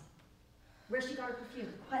clock cost? Where she got her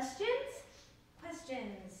perfume? Questions?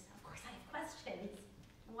 Questions. Of course I have questions.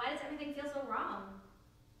 Why does everything feel so wrong?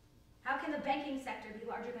 How can the banking sector be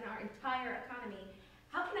larger than our entire economy?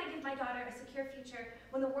 How can I give my daughter a secure future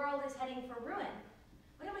when the world is heading for ruin?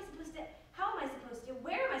 What am I supposed to, how am I supposed to,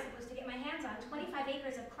 where am I supposed to get my hands on 25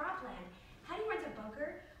 acres of cropland? How do you rent a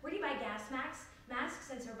bunker? Where do you buy gas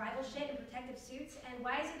masks and survival shit and protective suits? And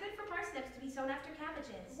why is it good for parsnips to be sewn after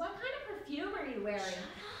cabbages? What kind of perfume are you wearing?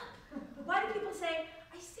 Shut up! Why do people say,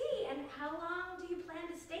 I see, and how long do you plan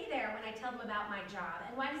to stay there when I tell them about my job?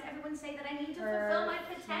 And why does everyone say that I need to fulfill my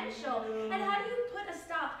potential? And how do you put a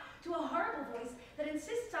stop to a horrible voice that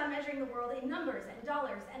insists on measuring the world in numbers and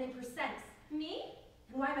dollars and in percents? Me?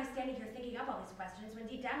 And why am I standing here thinking up all these questions when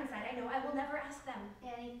deep down inside I know I will never ask them?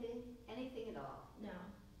 Anything at all? No,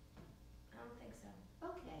 I don't think so.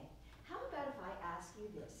 Okay. How about if I ask you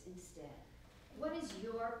this instead? What is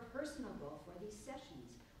your personal goal for these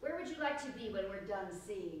sessions? Where would you like to be when we're done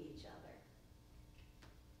seeing each other?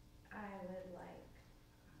 I would like,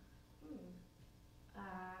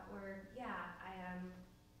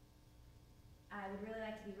 I would really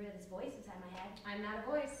like to be rid of this voice inside my head. I'm not a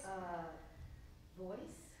voice.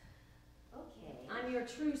 Voice? Okay. I'm your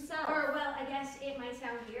true self. Or, well, I guess it might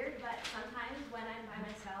sound weird, but sometimes when I'm by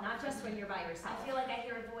myself. Not just when you're by yourself. I feel like I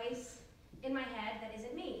hear a voice in my head that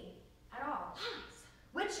isn't me at all.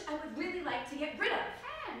 Which I would really like to get rid of.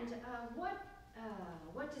 And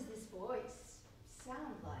what does this voice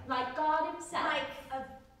sound like? Like God himself. Like a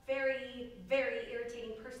very, very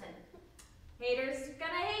irritating person. Haters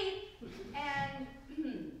gonna hate. And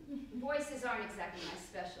voices aren't exactly my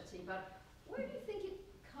specialty, but where do you think it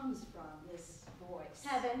comes from, this voice?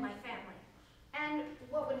 Heaven, my family. And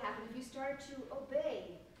what would happen if you started to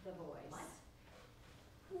obey the voice? What?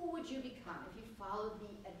 Who would you become if you followed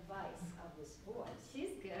the advice of this voice?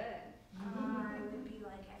 She's good. I would be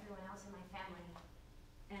like everyone else in my family.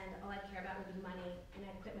 And all I'd care about would be money. And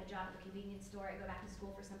I'd quit my job at the convenience store. I'd go back to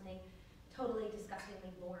school for something totally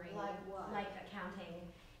disgustingly boring. Like what? Like accounting.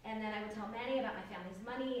 And then I would tell Manny about my family's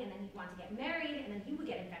money, and then he'd want to get married, and then he would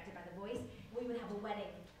get infected by the voice, and we would have a wedding,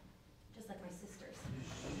 just like my sisters.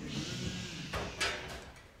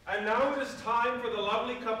 And now it is time for the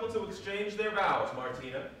lovely couple to exchange their vows,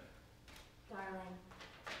 Martina. Darling,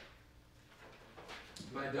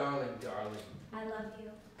 My darling, darling. I love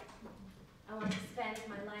you. I want to spend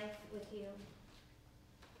my life with you.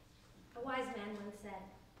 A wise man once said,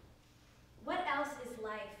 "What else is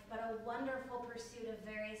life but a wonderful pursuit of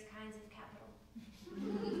various kinds of capital?"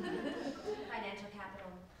 Financial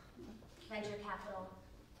capital, venture capital,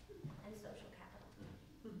 and social capital.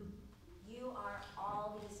 You are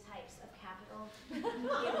all these types of capital in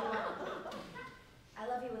one. I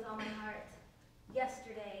love you with all my heart,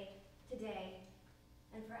 yesterday, today,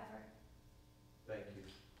 and forever. Thank you.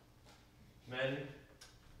 Men?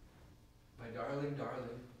 My darling,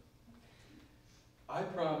 darling. I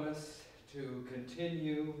promise to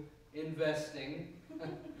continue investing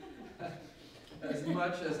as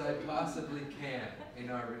much as I possibly can in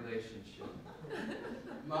our relationship.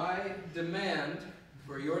 My demand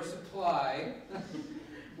for your supply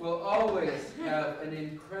will always have an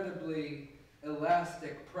incredibly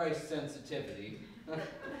elastic price sensitivity.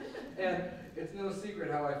 And it's no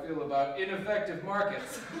secret how I feel about ineffective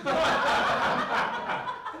markets.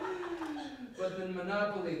 But the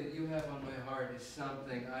monopoly that you have on my heart is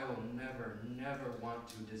something I will never, never want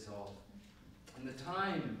to dissolve. And the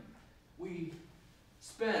time we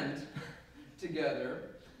spend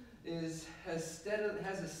together has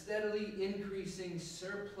a steadily increasing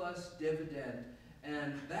surplus dividend,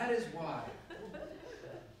 and that is why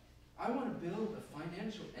I want to build a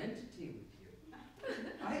financial entity with you.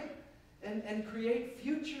 And create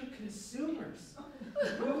future consumers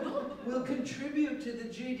who will contribute to the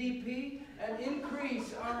GDP and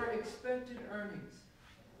increase our expected earnings.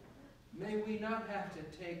 May we not have to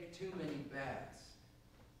take too many baths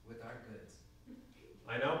with our goods.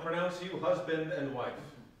 I now pronounce you husband and wife.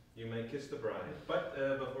 You may kiss the bride. But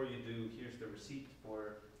before you do, here's the receipt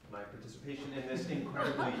for my participation in this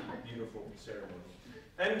incredibly beautiful ceremony.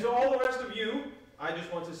 And to all the rest of you, I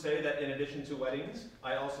just want to say that in addition to weddings,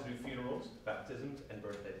 I also do funerals, baptisms, and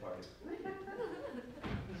birthday parties.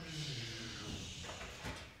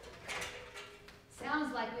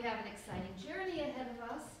 like we have an exciting journey ahead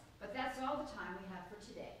of us, but that's all the time we have for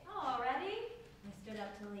today. Oh, already? I stood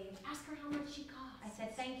up to leave. Ask her how much she costs. I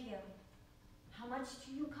said, thank you. How much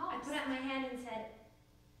do you cost? I put out my hand and said,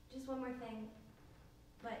 just one more thing,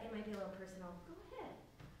 but it might be a little personal. Go ahead.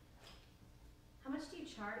 How much do you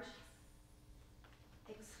charge?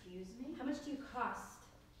 Excuse me? How much do you cost?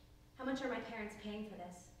 How much are my parents paying for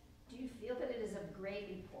this? Do you feel that it is of great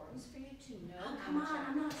importance for you to know? Oh, how come much on,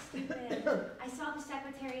 I'm not stupid. I saw the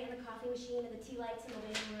secretary and the coffee machine and the tea lights in the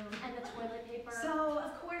waiting room. And the toilet paper? So,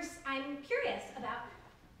 of course, I'm curious about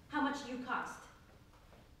how much you cost.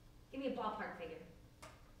 Give me a ballpark figure.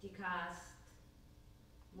 Do you cost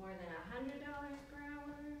more than $100 per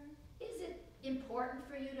hour? Is it important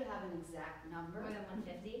for you to have an exact number? More than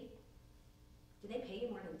 $150? Do they pay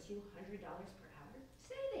you more than $200 per hour?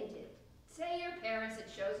 Say they did. Say your parents had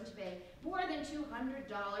chosen to pay more than $200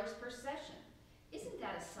 per session. Isn't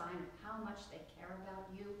that a sign of how much they care about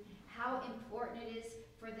you? How important it is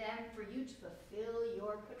for them, for you to fulfill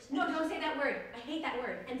your potential? No, don't say that word. I hate that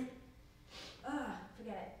word. And,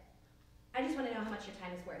 forget it. I just want to know how much your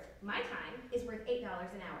time is worth. My time is worth $8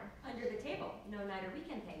 an hour. Under the table, no night or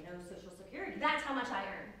weekend pay, no social security. That's how much I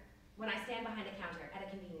earn when I stand behind a counter at a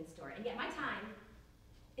convenience store. And yet my time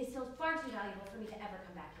is still far too valuable for me to ever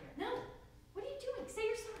come back here. No. What are you doing? Say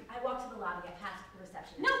you're sorry. I walked to the lobby. I passed the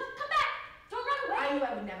receptionist. No, come back! Don't run away! I knew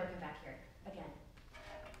I would never come back here again.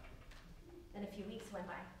 Then a few weeks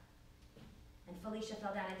went by, and Felicia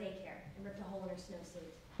fell down at daycare and ripped a hole in her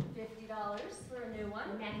snowsuit. $50 for a new one.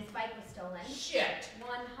 And Maddie's bike was stolen. Shit!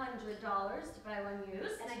 $100 to buy one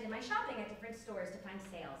used. And I did my shopping at different stores to find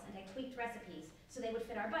sales, and I tweaked recipes so they would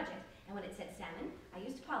fit our budget. And when it said salmon, I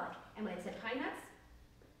used pollock. And when it said pine nuts,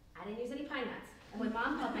 I didn't use any pine nuts. And when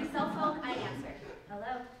Mom called my cell phone, I answered.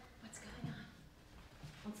 Hello? What's going on?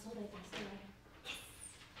 On Sunday passed away. Yes!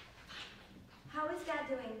 How is Dad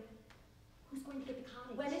doing? Who's going to get the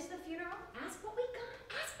cottage? When is the funeral? Ask what we got.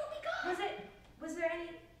 Ask what we got. Was there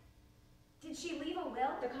any, did she leave a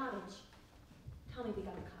will? The cottage. Tell me we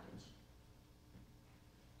got the cottage.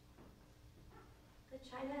 The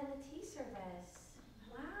china and the tea service.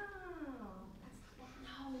 Wow.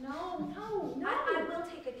 No. I will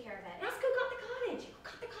take good care of it. Ask who got the cottage. Who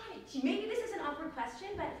got the cottage? Maybe this is an awkward question,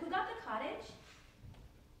 but who got the cottage?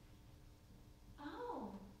 Oh.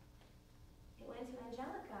 It went to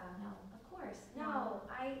Angelica. No. Of course. No. No.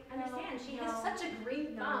 I understand. She has No. such a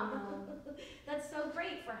green thumb. No. That's so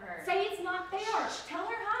great for her. Say it's not there. Shh, tell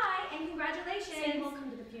her hi and congratulations. Say we'll come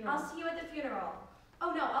to the funeral. I'll see you at the funeral.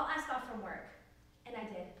 Oh no, I'll ask off from work. And I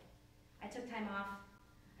did. I took time off.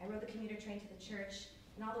 I rode the commuter train to the church.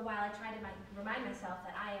 And all the while I tried to remind myself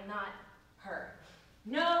that I am not her.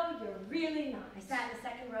 No, you're really not. I sat in the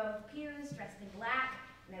second row of pews, dressed in black,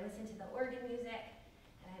 and I listened to the organ music,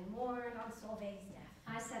 and I mourned on Solvay's death.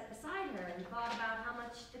 I sat beside her and thought about how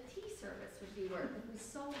much the tea service would be worth if we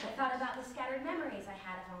sold I it. thought about the scattered memories I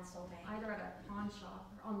had of Aunt Solvay. Either at a pawn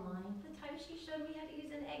shop or online. The time she showed me how to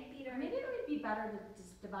use an egg beater. Maybe it would be better to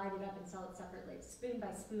just divide it up and sell it separately, spoon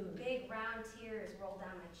by spoon. Big round tears rolled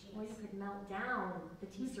down my cheeks. Or you could melt down the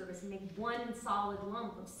tea service and make one solid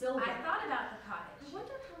lump of silver. I thought about the cottage. I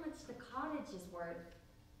wonder how much the cottage is worth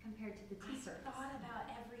compared to the tea service. I thought about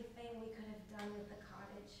everything we could have done with the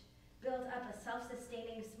cottage. Build up a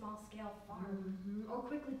self-sustaining small-scale farm. Or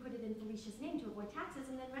quickly put it in Felicia's name to avoid taxes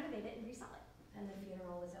and then renovate it and resell it. Then the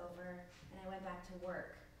funeral was over, and I went back to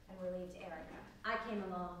work and relieved Erica. I came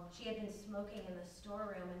along. She had been smoking in the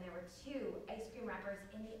storeroom, and there were 2 ice cream wrappers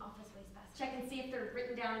in the office wastebasket. Check and see if they're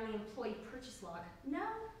written down in the employee purchase log. No,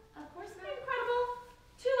 of course not. Incredible!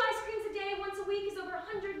 2 ice creams a day, once a week is over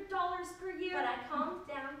 $100 per year. But I calmed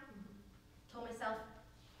down, told myself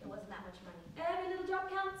it wasn't that much money. Every little drop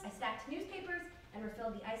counts. I stacked newspapers and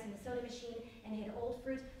refilled the ice in the soda machine and hid old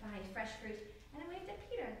fruit behind fresh fruit, and I waved at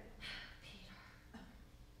Peter. Peter.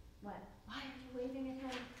 What? Why are you waving at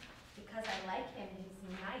him? Because I like him. He's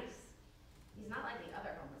nice. He's not like the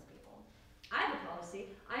other homeless people. I have a policy.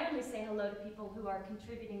 I only say hello to people who are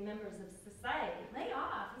contributing members of society. Lay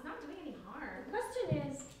off. He's not doing any harm. The question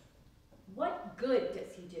is, what good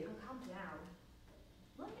does he do? Oh, calm down.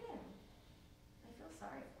 Look at him. I feel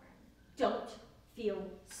sorry for him. Don't feel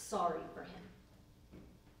sorry for him.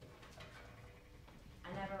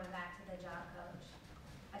 I never went back to the job coach.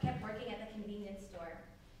 I kept working at the convenience store.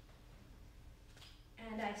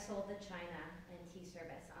 And I sold the china and tea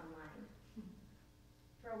service online.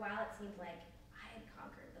 For a while it seemed like I had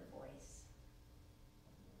conquered the voice.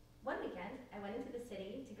 One weekend, I went into the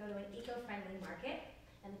city to go to an eco-friendly market,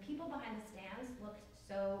 and the people behind the stands looked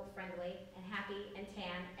so friendly and happy and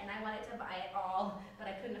tan, and I wanted to buy it all, but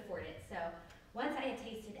I couldn't afford it. So once I had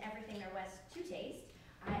tasted everything there was to taste,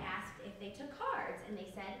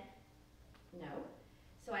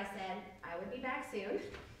 I said I would be back soon.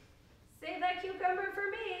 Save that cucumber for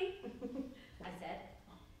me, I said.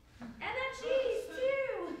 And that cheese,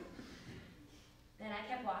 too. Then I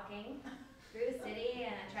kept walking through the city,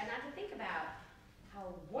 and I tried not to think about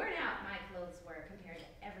how worn out my clothes were compared to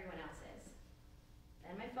everyone else's.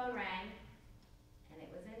 Then my phone rang, and it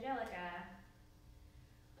was Angelica.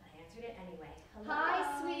 But I answered it anyway. Hello.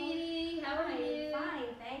 Hi, sweetie. How are you?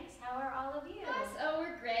 Fine, thanks. How are all of you? Yes, oh,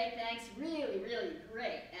 we're great, thanks. Really, really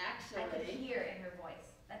great, actually. I could hear in her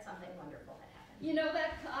voice that something wonderful had happened. You know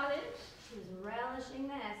that cottage? She was relishing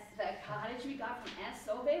this. That cottage we got from Aunt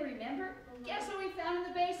Sauve, remember? Guess what we found in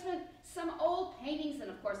the basement? Some old paintings, and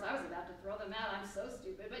of course I was about to throw them out. I'm so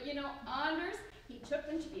stupid. But you know, Anders, he took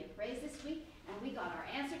them to be appraised this week, and we got our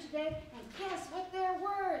answer today, and guess what they're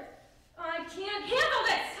worth? I can't handle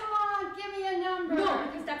this! Come on, give me a number. No,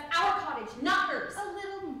 because that's our cottage, not hers. A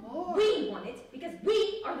little more. We want it because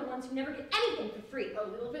we are the ones who never get anything for free. A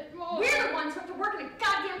little bit more. We're the ones who have to work in a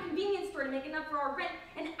goddamn convenience store to make enough for our rent,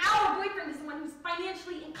 and our boyfriend is the one who's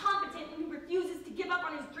financially incompetent and who refuses to give up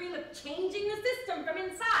on his dream of changing the system from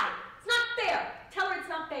inside. It's not fair. Tell her it's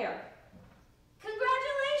not fair.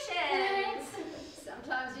 Congratulations!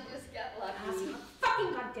 Sometimes you just get lucky.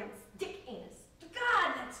 Fucking goddamn stick anus.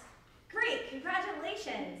 God, that's great.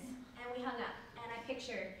 Congratulations. And we hung up, and I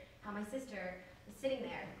pictured how my sister was sitting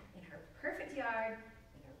there in her perfect yard,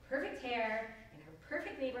 in her perfect hair, in her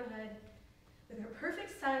perfect neighborhood, with her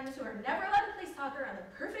perfect sons who are never allowed to play soccer on the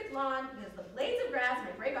perfect lawn because the blades of grass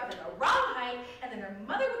might break off at the wrong height, and then her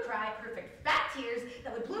mother would cry perfect fat tears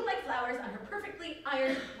that would bloom like flowers on her perfectly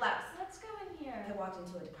ironed blouse. Let's go in here. I walked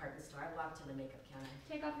into a department store. I walked to the makeup counter.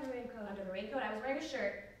 Take off your raincoat. Under the raincoat, I was wearing a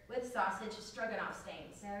shirt with sausage stroganoff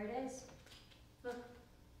stains. There it is. Look.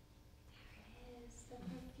 There it is. The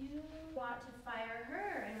perfume. Want to fire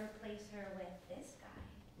her and replace her with this guy.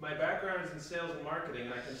 My background is in sales and marketing,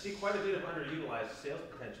 and I can see quite a bit of underutilized sales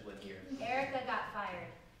potential in here. Erica got fired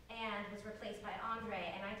and was replaced by Andre,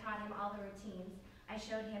 and I taught him all the routines. I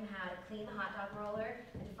showed him how to clean the hot dog roller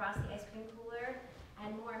and defrost the ice cream cooler,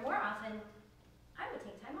 and more often, I would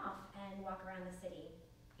take time off and walk around the city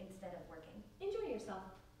instead of working. Enjoy yourself.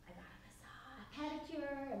 I got a massage, A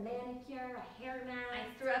pedicure, a manicure, a hair mask. I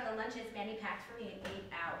threw out the lunches Manny packed for me and ate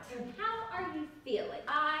out. And how are you feeling?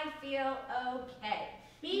 I feel okay.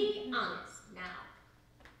 Be honest now.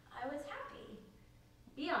 I was happy.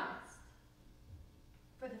 Be honest.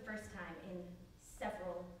 For the first time in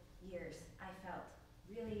several years, I felt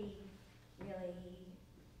really, really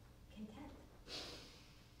content.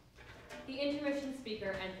 The intermission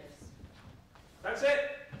speaker enters. That's it.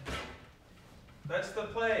 That's the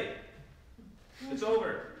play. It's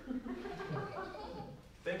over.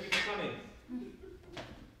 Thank you for coming.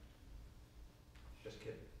 Just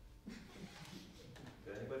kidding.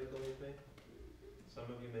 Did anybody believe me? Some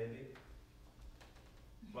of you maybe.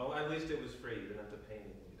 Well, at least it was free. You didn't have to pay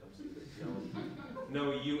anything to come see this.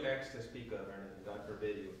 No UX to speak of or anything. God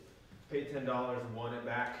forbid you pay $10 and want it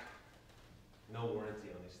back. No warranty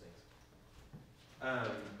on these things.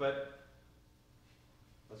 But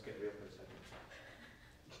let's get real for a second.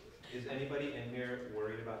 Is anybody in here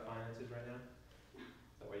worried about finances right now? Is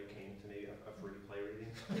that why you came to me, a free play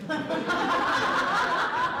reading?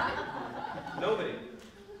 Nobody.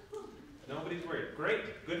 Nobody's worried.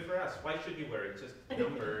 Great, good for us. Why should you worry? It's just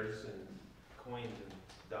numbers and coins and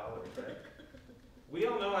dollars, right? We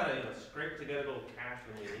all know how to scrape together a little cash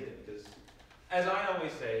when we need it, because as I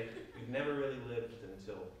always say, you've never really lived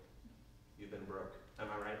until you've been broke. Am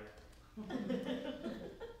I right?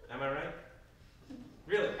 Am I right?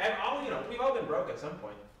 Really, we've all been broke at some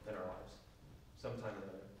point in our lives, sometime or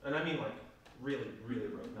another. And I mean like really, really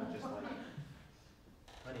broke, not just like,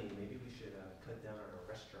 honey, maybe we should cut down on our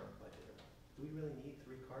restaurant budget. Do we really need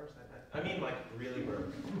 3 cars? I mean like really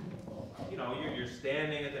broke. You're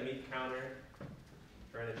standing at the meat counter,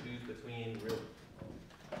 trying to choose between real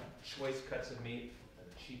choice cuts of meat and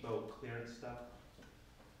cheapo clearance stuff,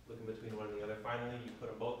 looking between one and the other. Finally, you put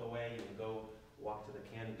them both away, you can go walk to the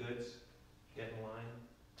canned goods, get in line,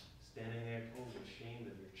 standing there totally ashamed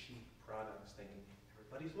of your cheap products, thinking,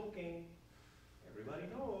 everybody's looking, everybody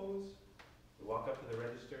knows. You walk up to the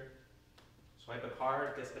register, swipe a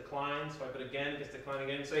card, gets declined, swipe it again, gets declined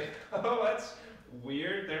again, and say, oh, that's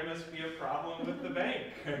weird, there must be a problem with the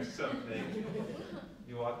bank or something.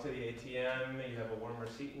 You walk to the ATM, you have a warmer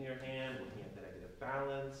seat in your hand, looking at the negative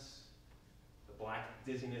balance. The black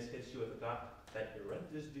dizziness hits you at the thought that your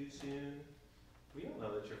rent is due soon. We all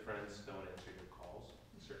know that your friends don't answer your calls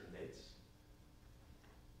on certain dates.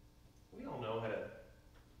 We all know how to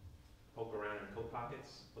poke around in coat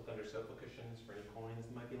pockets, look under sofa cushions for any coins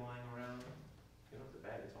that might be lying around. You don't have to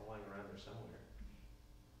beg, it's all lying around there somewhere.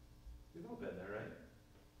 We've all been there, right?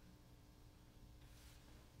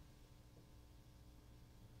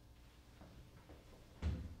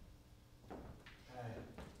 Hi,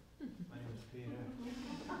 my name is Peter.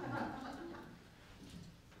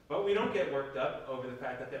 But we don't get worked up over the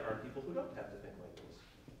fact that there are people who don't have to think like this.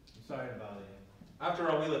 I'm sorry to bother you. After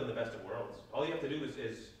all, we live in the best of worlds. All you have to do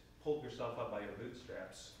is pull yourself up by your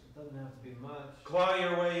bootstraps. It doesn't have to be much. Claw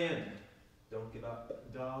your way in. Don't give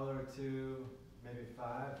up. $1 or $2, maybe 5.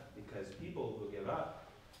 Because people who give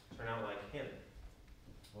up turn out like him.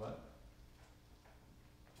 What?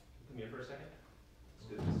 Come here for a second. Let's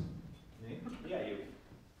do this. Me? Yeah, you.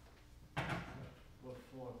 What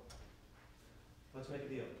for? Let's make a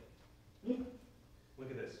deal.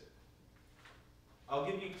 Look at this. I'll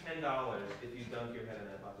give you $10 if you dunk your head in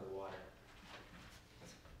that bucket of water.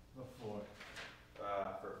 What for?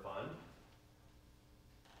 For fun.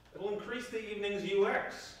 It'll increase the evening's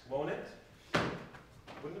UX, won't it?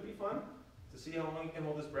 Wouldn't it be fun to see how long you can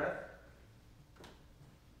hold his breath?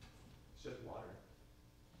 It's just water.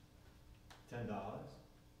 $10? $10.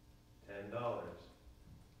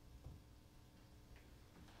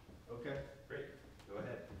 Okay. Great. Go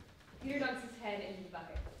ahead. Peter dunks his head into the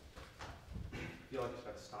bucket. I feel like it's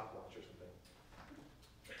got a stopwatch or something.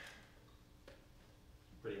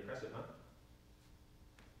 Pretty impressive, huh?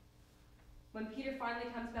 When Peter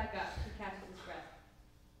finally comes back up, he catches his breath.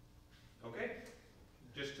 Okay.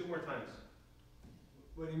 Just 2 more times.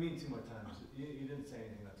 What do you mean 2 more times? You didn't say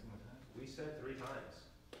anything about 2 more times. We said 3 times.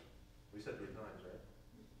 We said 3 times, right?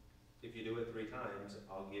 If you do it 3 times,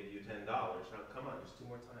 I'll give you $10. Now, come on, just 2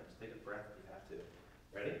 more times. Take a breath if you have to.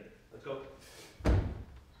 Ready? Let's go.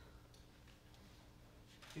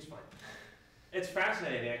 He's fine. It's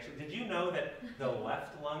fascinating, actually. Did you know that the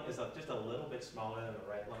left lung is just a little bit smaller than the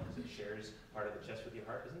right lung because it shares part of the chest with your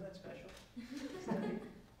heart? Isn't that special?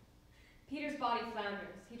 Peter's body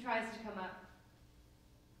flounders. He tries to come up.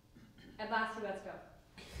 At last he lets go.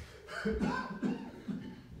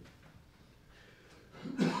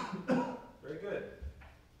 Very good.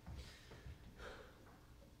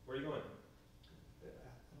 Where are you going? I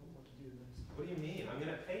don't want to do this. What do you mean? I'm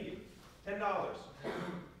going to pay you $10.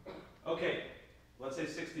 Okay, let's say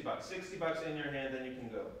 $60. $60 in your hand, then you can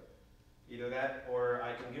go. Either that, or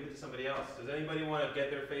I can give it to somebody else. Does anybody want to get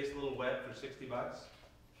their face a little wet for $60?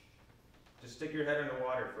 Just stick your head in the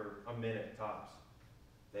water for a minute tops.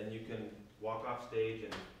 Then you can walk off stage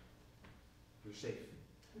and you're safe.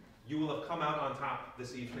 You will have come out on top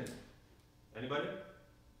this evening. Anybody?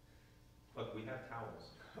 Look, we have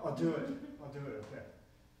towels. I'll do it. I'll do it, okay.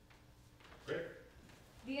 Great.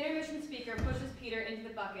 The intermission speaker pushes Peter into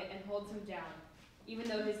the bucket and holds him down, even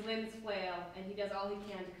though his limbs flail and he does all he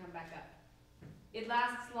can to come back up. It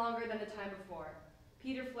lasts longer than the time before.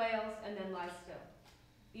 Peter flails and then lies still.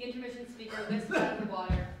 The intermission speaker lifts him out of the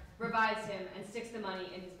water, revives him, and sticks the money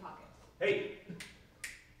in his pocket. Hey!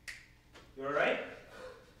 You alright?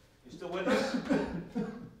 You still with us?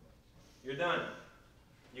 You're done.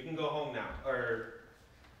 You can go home now. Or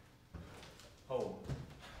home.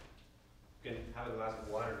 You can have a glass of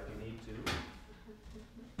water if you need to.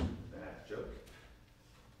 Bad joke.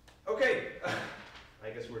 Okay,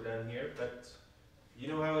 I guess we're done here, but you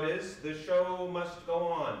know how it is. The show must go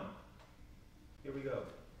on. Here we go.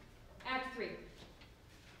 Act 3.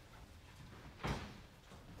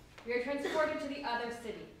 We are transported to the other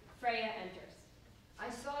city. Freya enters. I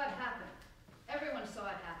saw it happen. Everyone saw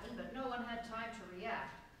it happen, but no one had time to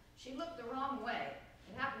react. She looked the wrong way.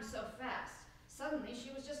 It happened so fast. Suddenly,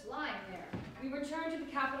 she was just lying there. We return to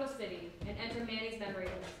the capital city and enter Manny's memory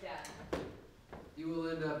of his dad. You will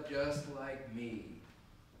end up just like me.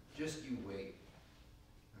 Just you wait.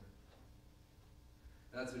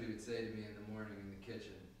 That's what he would say to me in the morning in the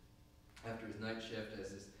kitchen, after his night shift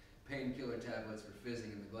as his painkiller tablets were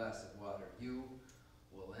fizzing in the glass of water. You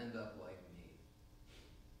will end up like me.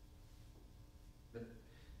 But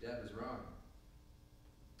Dad was wrong.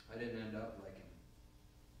 I didn't end up like him.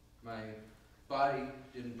 My body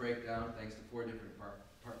didn't break down thanks to 4 different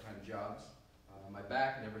part-time jobs. My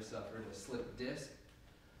back never suffered a slipped disc.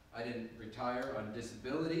 I didn't retire on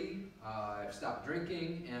disability. I've stopped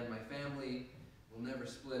drinking, and my family will never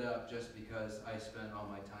split up just because I spent all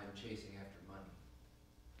my time chasing after money.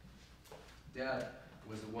 Dad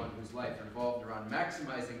was the one whose life revolved around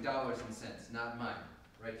maximizing dollars and cents, not mine.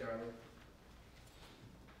 Right, darling?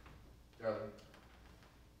 Darling?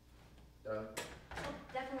 Darling? Oh,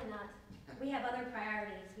 definitely not. We have other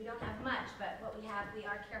priorities. We don't have much, but what we have, we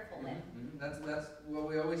are careful with. That's what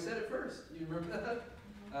we always said at first. You remember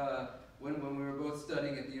that? When we were both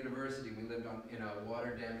studying at the university, we lived in a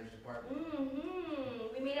water-damaged apartment.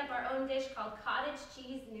 We made up our own dish called cottage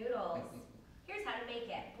cheese noodles. Here's how to make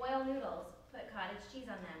it. Boil noodles, put cottage cheese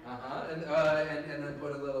on them. And then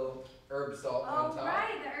put a little herb salt on top. Oh,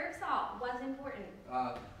 right, the herb salt was important.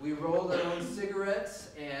 We rolled our own cigarettes,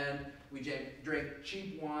 and we drank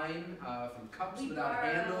cheap wine from cups without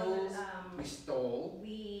handles. We stole.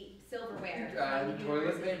 We silverware.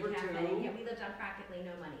 Toilet paper cafe. too. Yeah, we lived on practically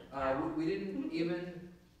no money. We didn't even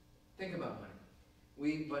think about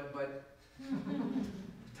money. But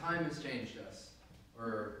time has changed us,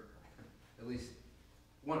 or at least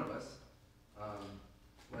one of us.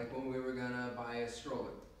 Like when we were gonna buy a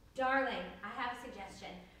stroller. Darling, I have a suggestion.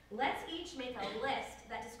 Let's each make a list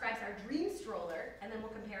that describes our dream stroller, and then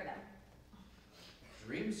we'll compare them.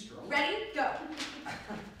 Dream stroller? Ready? Go.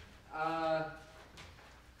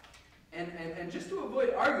 And just to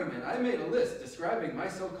avoid argument, I made a list describing my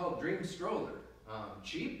so-called dream stroller.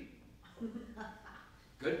 Cheap,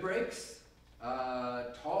 good brakes,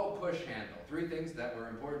 tall push handle. 3 things that were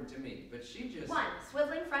important to me. But she just... 1,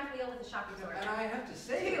 swiveling front wheel with a shock absorber. And I have to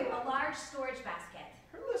say... 2, a large storage basket.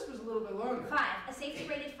 Her list was a little bit longer. 5, a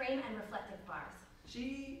safety-rated frame and reflective bars.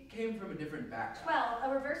 She came from a different background.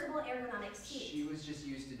 12, a reversible ergonomic seat. She was just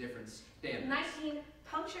used to different standards. 19,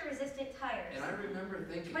 puncture-resistant tires. And I remember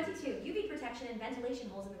thinking... 22, UV protection and ventilation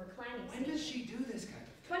holes in the reclining seat. When does she do this kind of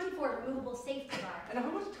thing? 24, removable safety bar. And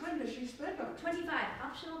how much time does she spend on it? 25,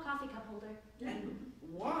 optional coffee cup holder. And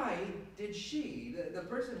why did she, the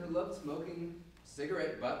person who loved smoking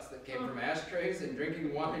cigarette butts that came from ashtrays and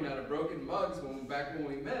drinking wine out of broken mugs back when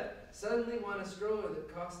we met, suddenly want a stroller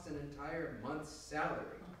that costs an entire month's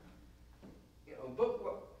salary? You know, but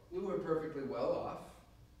we were perfectly well off.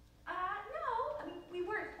 No, I mean, we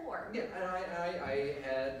weren't poor. Yeah, and I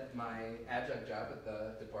had my adjunct job at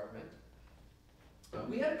the department.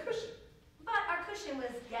 We had a cushion. But our cushion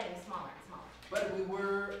was getting smaller and smaller. But we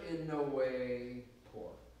were in no way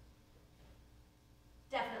poor.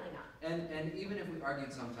 Definitely not. And even if we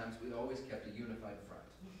argued sometimes, we always kept a unified front.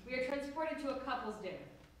 We are transported to a couple's dinner.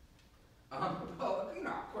 Well, you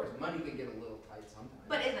know, of course, money can get a little tight sometimes.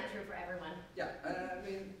 But isn't that true for everyone? Yeah, I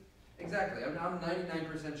mean, exactly. I'm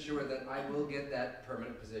 99% sure that I will get that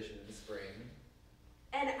permanent position in the spring.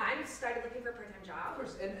 And I started looking for a part-time job. Of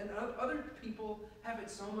course, and other people have it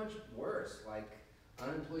so much worse, like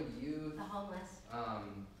unemployed youth. The homeless.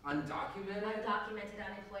 Undocumented. Undocumented,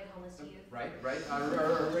 unemployed, homeless youth. Right.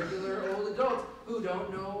 Our regular old adults who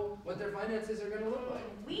don't know what their finances are going to look like.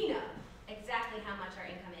 We know exactly how much our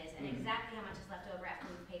income is and exactly how much is left over after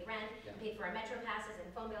we've paid rent, paid for our metro passes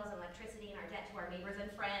and phone bills and electricity and our debt to our neighbors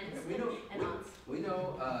and friends and aunts. We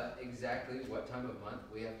know exactly what time of month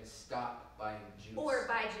we have to stop buying juice. Or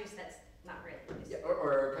buy juice that's not really juice. Yeah,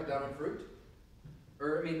 or cut down on fruit.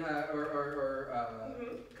 Or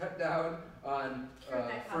cut down on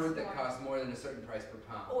fruit that costs more than a certain price per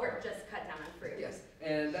pound. Or just cut down on fruit. Yes,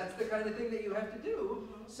 and that's the kind of thing that you have to do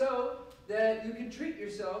so that you can treat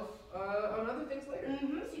yourself on other things later.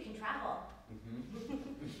 So you can travel.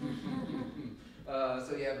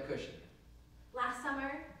 So you have a cushion. Last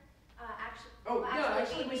summer, actually...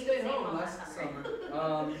 Actually we stayed home last summer.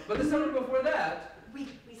 But the summer before that... We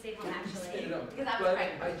stayed home actually. Stayed home. Because I was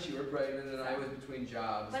pregnant. You were pregnant and I was between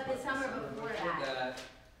jobs. But the summer before that...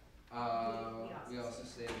 we also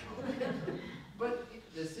stayed home. But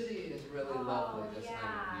the city is really lovely this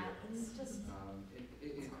time of year. It's just...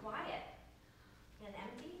 it's quiet. And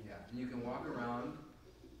empty. Yeah, and you can walk around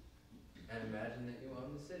and imagine that you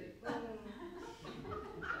own the city.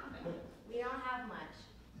 We don't have much.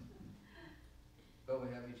 But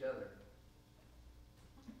we have each other.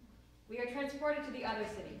 We are transported to the other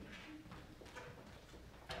city.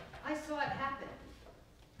 I saw it happen.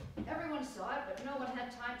 Everyone saw it, but no one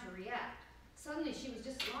had time to react. Suddenly she was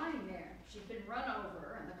just lying there. She'd been run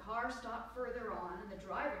over, and the car stopped further on, and the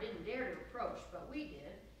driver didn't dare to approach, but we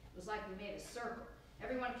did. It was like we made a circle.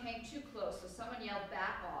 Everyone came too close, so someone yelled,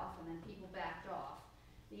 "Back off," and then people backed off.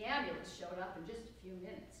 The ambulance showed up in just a few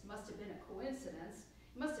minutes. Must have been a coincidence.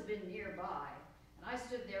 It must have been nearby. And I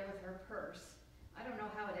stood there with her purse. I don't know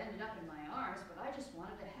how it ended up in my arms, but I just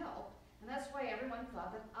wanted to help. And that's why everyone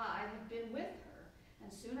thought that I had been with her. And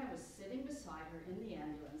soon I was sitting beside her in the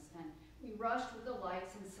ambulance, and we rushed with the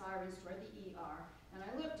lights and sirens toward the ER. And I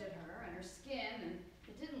looked at her and her skin, and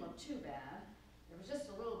it didn't look too bad. There was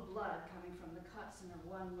just a little blood coming from the cuts, and her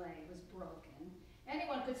one leg was broken.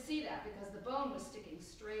 Anyone could see that because the bone was sticking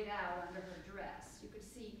straight out under her dress. You could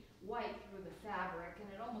see white through the fabric, and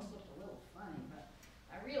it almost looked a little funny, but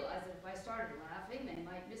I realized that if I started laughing, they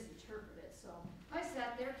might misinterpret it. So I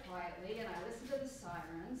sat there quietly, and I listened to the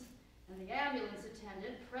sirens, and the ambulance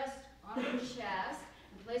attendant pressed on her chest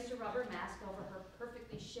and placed a rubber mask over her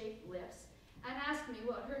perfectly shaped lips and asked me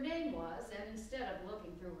what her name was, and instead of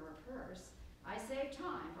looking through her purse, I saved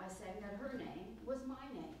time by saying that her name was my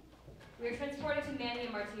name. We are transported to Manny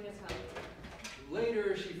and Martina's home.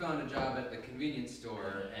 Later, she found a job at the convenience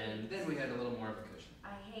store, and then we had a little more of a cushion.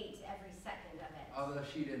 I hate every second of it. Although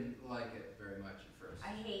she didn't like it very much at first.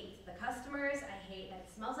 I hate the customers, I hate that it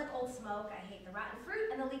smells like old smoke, I hate the rotten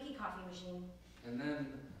fruit and the leaky coffee machine. And then,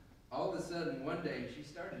 all of a sudden, one day, she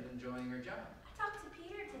started enjoying her job. I talked to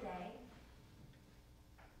Peter today.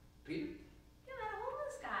 Peter? Yeah, that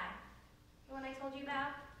homeless guy. The one I told you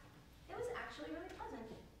about. It was actually really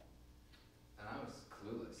pleasant. And I was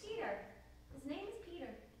clueless. Peter. His name is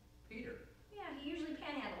Peter. Peter? Yeah, he usually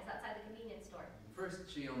panhandles outside the convenience store.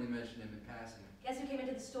 First, she only mentioned him in passing. Guess who came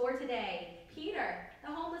into the store today? Peter,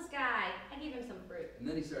 the homeless guy. I gave him some fruit. And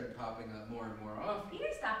then he started popping up more and more often.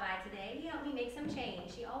 Peter stopped by today. He helped me make some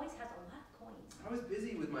change. He always has a lot of coins. I was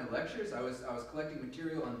busy with my lectures. I was collecting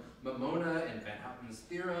material on Mamona and Van Houten's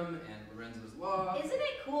theorem and Lorenzo's law. Isn't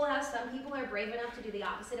it cool how some people are brave enough to do the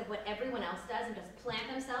opposite of what everyone else does and just plant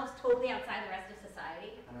themselves totally outside the rest of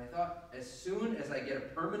society? And I thought, as soon as I get a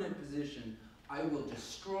permanent position, I will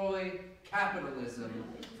destroy capitalism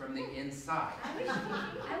from the inside.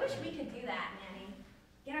 I wish we could do that, Manny.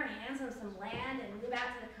 Get our hands on some land and move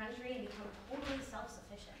out to the country and become totally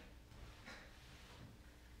self-sufficient.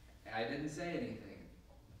 I didn't say anything.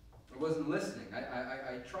 I wasn't listening.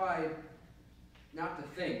 I tried not to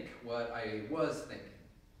think what I was thinking.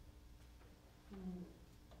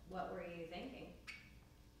 What were you thinking?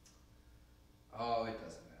 Oh, it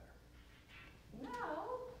doesn't matter.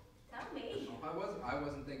 No, tell me. Oh, I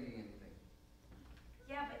wasn't thinking anything.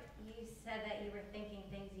 Yeah, but you said that you were thinking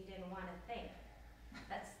things you didn't want to think.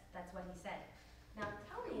 That's what he said. Now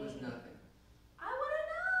tell me. It was nothing. I want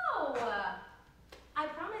to know. I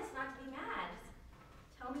promise not to be mad.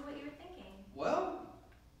 Just tell me what you were thinking. Well,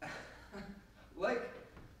 like,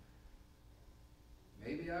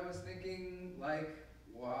 maybe I was thinking, like,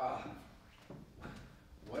 wow,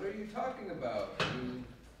 what are you talking about, you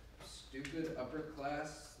stupid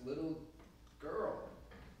upper-class little girl?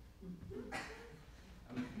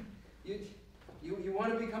 I mean, you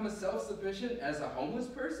want to become a self-sufficient as a homeless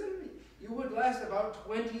person? You would last about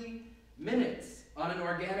 20 minutes on an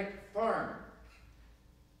organic farm.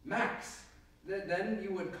 Max. Then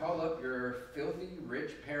you would call up your filthy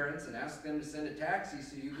rich parents and ask them to send a taxi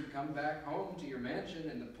so you could come back home to your mansion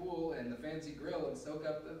and the pool and the fancy grill and soak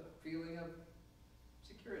up the feeling of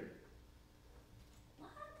security.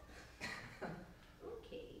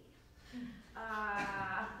 Okay.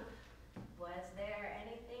 Was there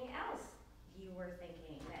anything else you were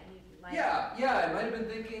thinking that you'd like? Yeah, I might have been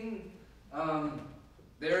thinking,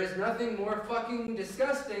 there is nothing more fucking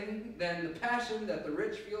disgusting than the passion that the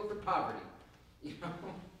rich feel for poverty. You know?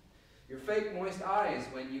 Your fake moist eyes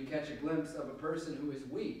when you catch a glimpse of a person who is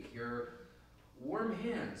weak. Your warm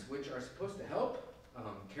hands, which are supposed to help,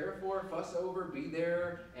 care for, fuss over, be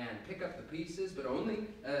there, and pick up the pieces, but only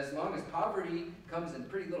as long as poverty comes in a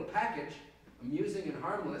pretty little package, amusing and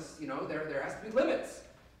harmless. You know, there has to be limits.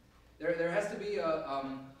 There has to be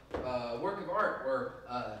a work of art or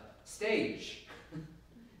a stage.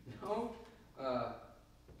 You know?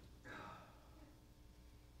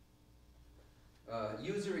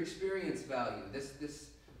 User experience value. This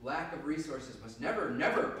lack of resources must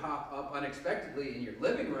never pop up unexpectedly in your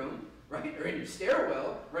living room, right? Or in your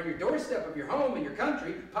stairwell, or on your doorstep of your home in your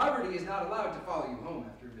country. Poverty is not allowed to follow you home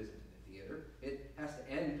after a visit to the theater. It has to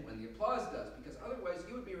end when the applause does, because otherwise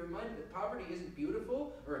you would be reminded that poverty isn't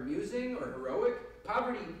beautiful, or amusing, or heroic.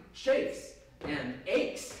 Poverty chafes and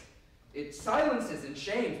aches. It silences and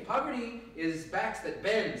shames. Poverty is backs that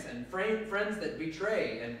bends, and friends that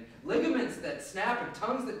betray, and ligaments that snap, and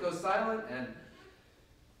tongues that go silent, and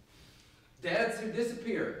dads who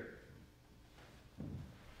disappear.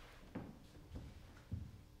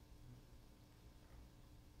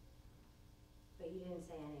 But you didn't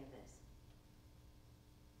say any of this.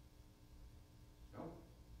 No.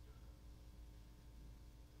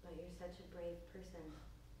 But you're such a brave person.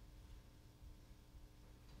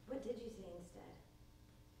 What did you say instead?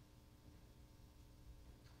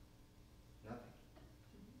 Nothing.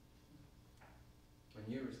 When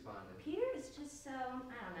you responded. Peter is just so, I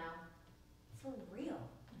don't know, so real.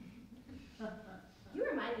 You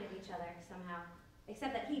remind me of each other somehow,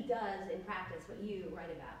 except that he does in practice what you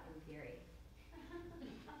write about in theory.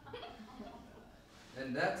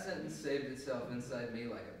 And that sentence saved itself inside me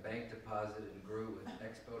like a bank deposit and grew with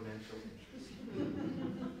exponential interest.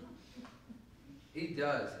 He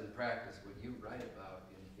does in practice what you write about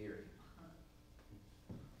in theory.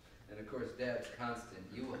 And of course, Dad's constant,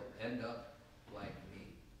 you will end up like me.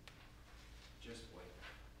 Just wait.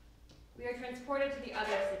 We are transported to the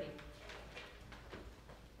other city.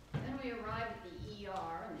 Then we arrived at the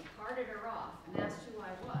ER, and they carted her off and asked who I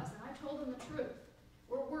was, and I told them the truth.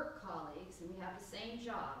 We're work colleagues, and we have the same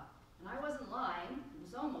job. And I wasn't lying. It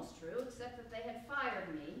was almost true, except that they had fired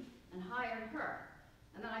me and hired her.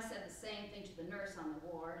 And then I said the same thing to the nurse on the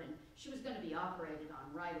ward, and she was going to be operated on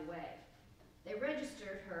right away. They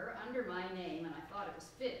registered her under my name, and I thought it was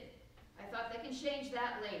fitting. I thought they can change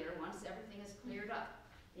that later once everything is cleared up.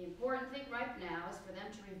 The important thing right now is for them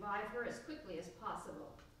to revive her as quickly as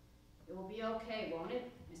possible. It will be okay, won't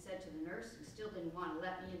it? I said to the nurse, who still didn't want to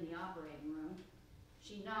let me in the operating room.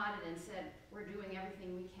 She nodded and said, we're doing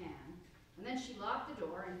everything we can. And then she locked the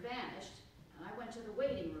door and vanished, and I went to the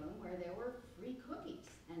waiting room where there were free cookies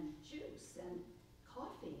and juice and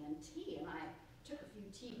coffee and tea, and I took a few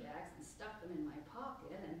tea bags and stuck them in my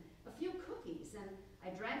pocket, and a few cookies, and I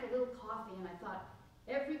drank a little coffee, and I thought,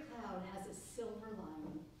 every cloud has a silver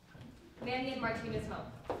lining. Mandy and Martinez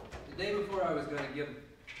home. The day before I was going to give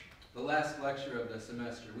the last lecture of the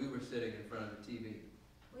semester, we were sitting in front of the TV.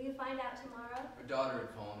 Will you find out tomorrow? Our daughter had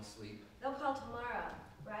fallen asleep. They'll call tomorrow,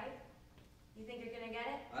 right? You think you're gonna get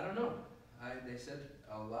it? I don't know. They said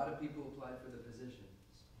a lot of people applied for the position.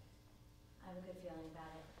 I have a good feeling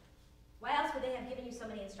about it. Why else would they have given you so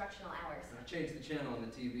many instructional hours? I changed the channel on the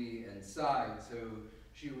TV and sighed so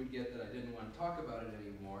she would get that I didn't want to talk about it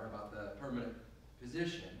anymore, about the permanent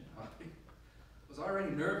position. I was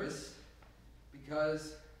already nervous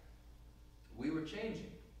because we were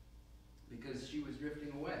changing, because she was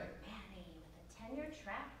drifting away. Manny, with a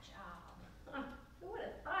tenure-track job. Who would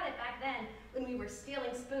have thought it back then when we were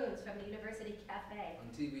stealing spoons from the university cafe? On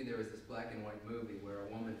TV there was this black and white movie where a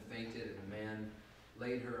woman fainted and a man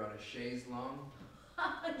laid her on a chaise longue.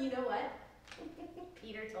 You know what?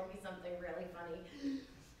 Peter told me something really funny.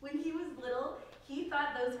 When he was little, he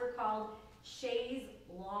thought those were called chaise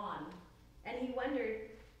lawn. And he wondered,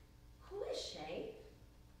 who is Shay?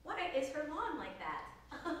 Why is her lawn like that?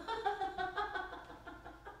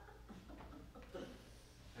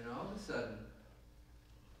 And all of a sudden,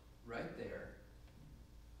 right there,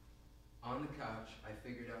 on the couch, I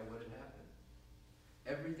figured out what had happened.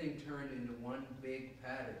 Everything turned into one big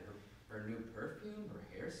pattern. Her new perfume, her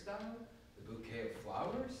hairstyle, the bouquet of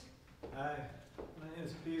flowers. Hi, my name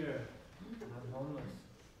is Peter. I'm homeless.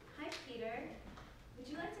 Hi, Peter. Would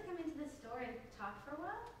you like to come into the store and talk for a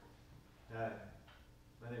while? Hi,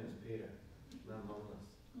 my name is Peter. I'm homeless.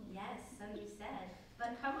 Yes, so you said.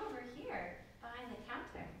 But come over here, behind the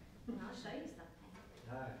counter, and I'll show you something.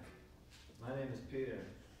 Hi, my name is Peter.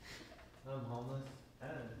 I'm homeless, and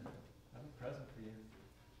I have a present for you.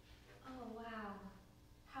 Oh, wow.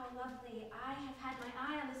 How lovely. I have had my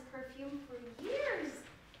eye on this perfume for years.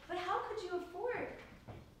 But how could you afford?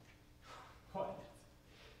 What?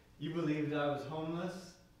 You believed I was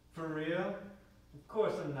homeless? For real? Of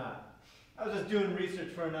course I'm not. I was just doing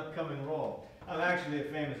research for an upcoming role. I'm actually a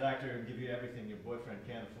famous actor who can give you everything your boyfriend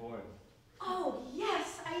can't afford. Oh,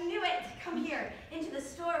 yes, I knew it. Come here, into the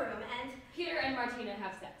storeroom, and... Peter and Martina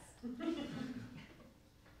have sex. And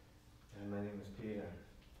my name is Peter.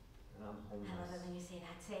 And I'm homeless. I love it when you say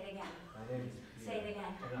that. Say it again. My name is Peter. Say it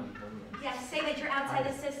again. And I'm homeless. Yes, say that you're outside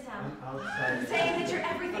the system. I'm outside. Say that you're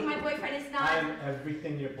everything my boyfriend is not. I'm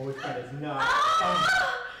everything your boyfriend is not.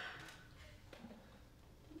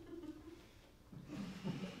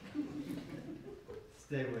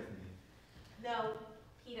 Stay with me. No,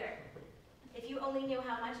 Peter. If you only knew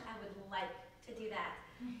how much I would like to do that.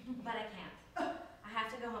 But I can't. I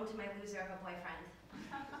have to go home to my loser of a boyfriend.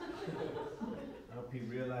 I hope he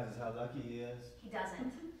realizes how lucky he is. He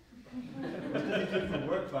doesn't. What does he do for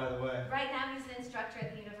work, by the way? Right now he's an instructor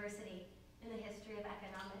at the university in the history of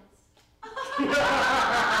economics.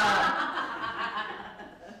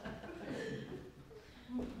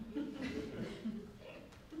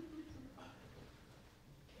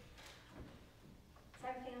 Is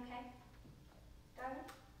everything okay, darling?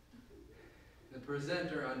 The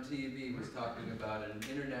presenter on TV was talking about an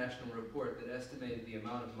international report that estimated the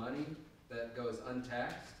amount of money that goes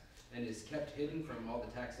untaxed and is kept hidden from all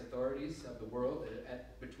the tax authorities of the world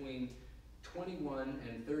at between 21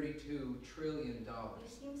 and 32 trillion dollars. You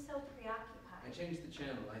seem so preoccupied. I changed the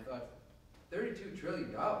channel. I thought, $32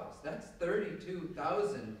 trillion, that's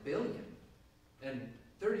 32,000 billion. And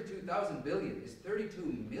 32,000 billion is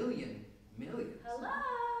 32 million millions. Hello?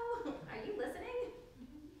 Are you listening?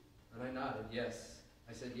 And I nodded, yes.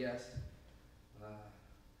 I said yes. I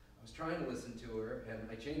was trying to listen to her, and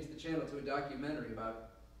I changed the channel to a documentary about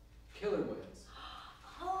killer whales.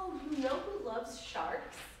 Oh, you know who loves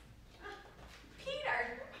sharks?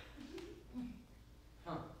 Peter!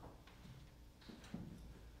 Huh.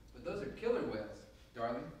 But those are killer whales,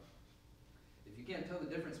 darling. If you can't tell the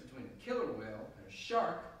difference between a killer whale and a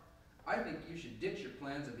shark, I think you should ditch your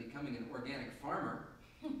plans of becoming an organic farmer.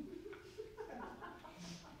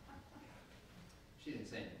 She didn't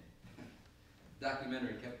say anything.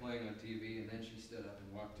 Documentary kept playing on TV, and then she stood up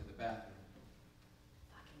and walked to the bathroom.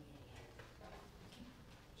 Fucking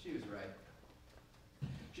idiot. She was right.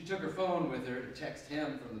 She took her phone with her to text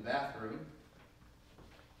him from the bathroom.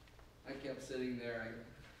 I kept sitting there.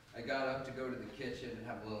 I got up to go to the kitchen and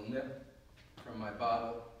have a little nip from my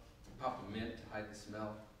bottle, pop a mint to hide the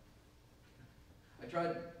smell. I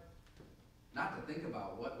tried not to think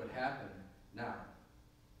about what would happen now.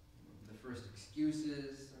 The first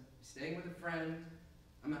excuses, staying with a friend,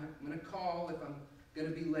 I'm gonna call if I'm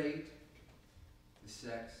gonna be late. The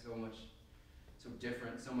sex, so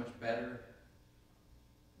different, so much better.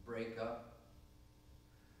 Break up.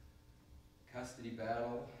 Custody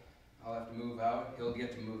battle. I'll have to move out, he'll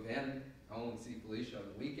get to move in. I'll only see Felicia on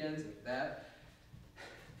the weekends, if that.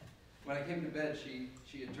 When I came to bed,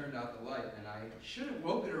 she had turned out the light, and I should have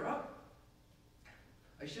woken her up.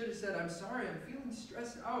 I should have said, I'm sorry, I'm feeling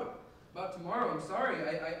stressed out about tomorrow. I'm sorry,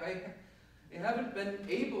 I haven't been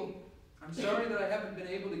able, I'm sorry that I haven't been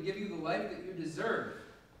able to give you the life that you deserve.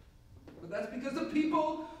 But that's because the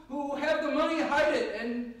people who have the money hide it,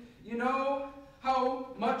 and you know how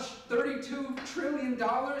much $32 trillion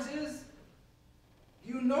is?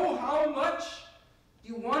 You know how much? Do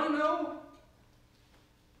you want to know?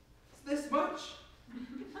 It's this much.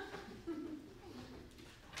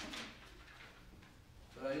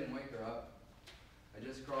 But I didn't wake her up. I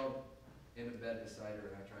just crawled into bed beside her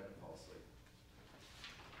and I tried to fall asleep.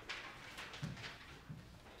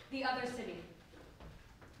 The other city.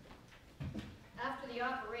 After the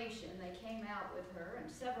operation, they came out with her, and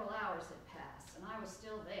several hours had passed, and I was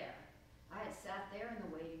still there. I had sat there in the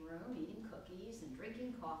waiting room, eating cookies and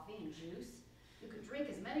drinking coffee and juice. You could drink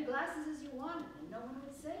as many glasses as you wanted, and no one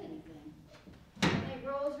would say anything. And they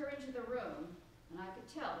rolled her into the room, and I could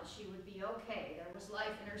tell that she would be okay. There was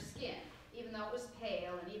life in her skin, even though it was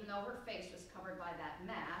pale, and even though her face was covered by that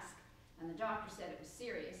mask, and the doctor said it was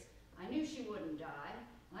serious. I knew she wouldn't die,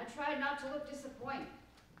 and I tried not to look disappointed.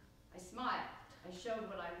 I smiled. I showed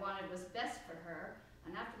what I wanted was best for her,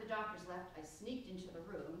 and after the doctors left, I sneaked into the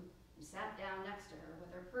room and sat down next to her with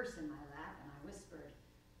her purse in my lap, and I whispered,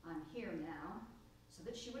 I'm here now, so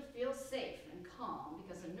that she would feel safe and calm,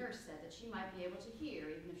 because a nurse said that she might be able to hear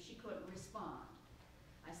even if she couldn't respond.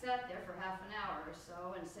 I sat there for half an hour or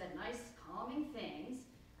so and said nice, calming things.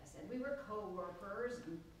 I said we were co-workers,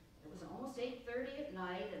 and it was almost 8:30 at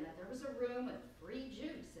night, and that there was a room with free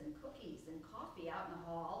juice and cookies and coffee out in the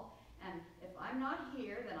hall. And if I'm not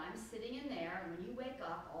here, then I'm sitting in there, and when you wake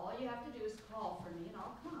up, all you have to do is call for me, and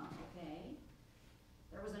I'll come, okay?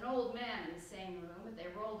 There was an old man in the same room, but they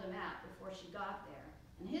rolled him out before she got there.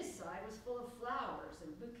 And his side was full of flowers and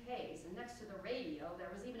bouquets, and next to the radio, there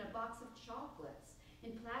was even a box of chocolates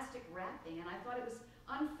in plastic wrapping, and I thought it was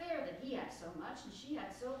unfair that he had so much and she had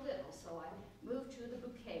so little, so I moved to the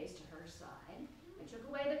bouquets to her side. I took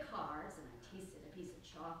away the cards, and I tasted a piece of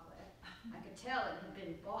chocolate. I could tell it had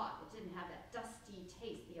been bought. It didn't have that dusty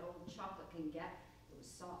taste the old chocolate can get. It was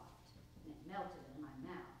soft, and it melted in my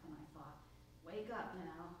mouth, and I thought, wake up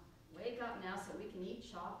now so we can eat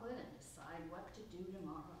chocolate and decide what to do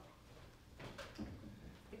tomorrow.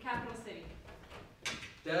 The capital city.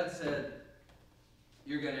 Dad said,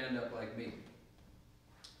 you're gonna end up like me.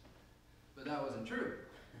 But that wasn't true,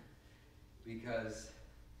 because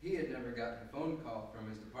he had never gotten a phone call from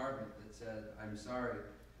his department that said, I'm sorry,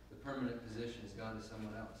 the permanent position has gone to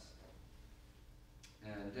someone else.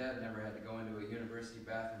 And Dad never had to go into a university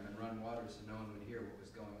bathroom and run water so no one would hear what was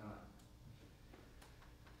going on.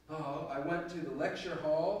 Oh, I went to the lecture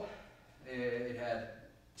hall. It had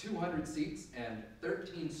 200 seats and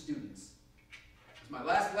 13 students. It was my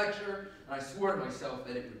last lecture, and I swore to myself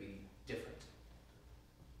that it would be different.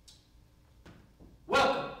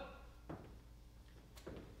 Welcome!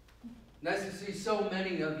 Nice to see so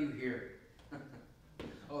many of you here.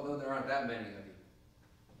 Although there aren't that many of you.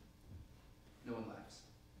 No one laughs.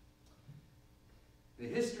 The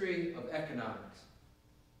history of economics.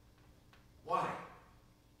 Why?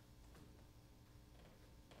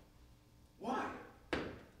 Why?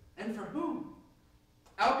 And for whom?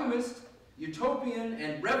 Alchemist, utopian,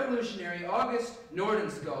 and revolutionary August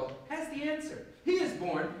Nordenskjöld has the answer. He is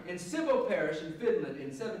born in Sibbo Parish in Finland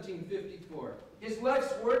in 1754. His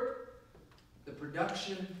life's work, the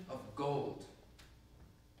production of gold.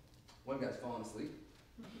 One guy's fallen asleep.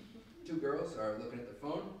 Two girls are looking at their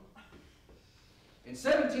phone. In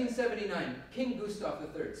 1779, King Gustav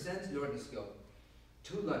III sends Nordenskjöld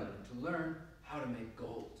to London to learn how to make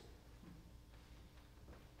gold.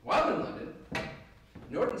 While in London,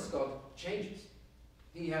 Nordenskjöld changes.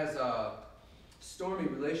 He has a stormy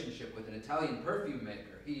relationship with an Italian perfume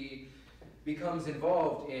maker. He becomes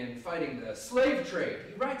involved in fighting the slave trade.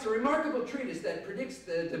 He writes a remarkable treatise that predicts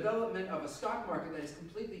the development of a stock market that is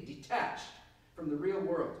completely detached from the real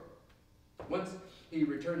world. Once he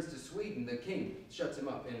returns to Sweden, the king shuts him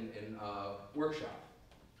up in a workshop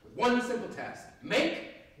with one simple task: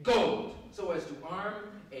 make gold so as to arm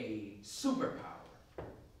a superpower.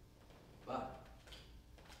 But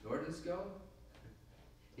Nordenskjöld,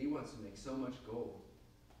 he wants to make so much gold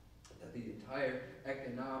that the entire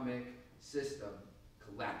economic system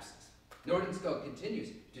collapses. Nordenskjöld continues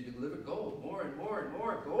to deliver gold, more and more and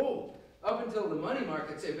more gold, up until the money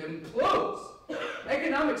markets implodes.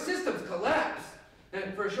 Economic systems collapse.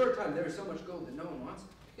 And for a short time, there is so much gold that no one wants.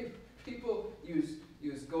 People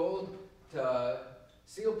use gold to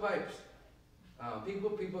seal pipes.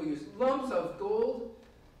 People use lumps of gold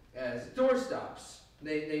as doorstops.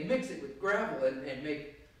 They mix it with gravel and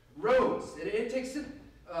make roads. It takes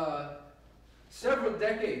several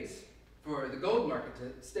decades for the gold market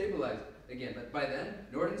to stabilize again. But by then,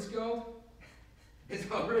 Nordenskjöld has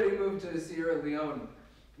already moved to Sierra Leone,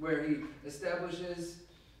 where he establishes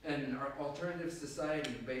an alternative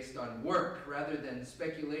society based on work rather than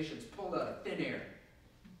speculations pulled out of thin air.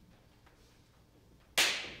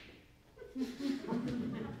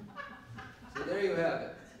 So there you have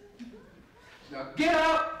it. Now get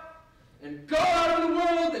out and go out of the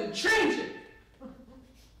world and change it.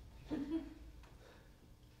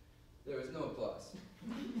 There was no applause.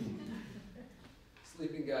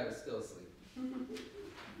 Sleeping guy was still asleep.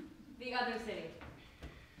 The other city.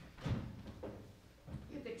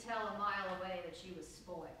 You could tell a mile away that she was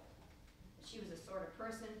spoiled. That she was the sort of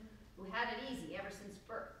person who had it easy ever since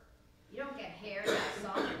birth. You don't get hair that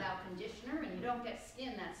soft without conditioner, and you don't get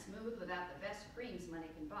skin that smooth without the best creams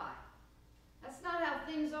money can buy. That's not how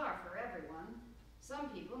things are for everyone.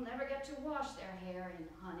 Some people never get to wash their hair in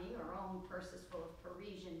honey or own purses full of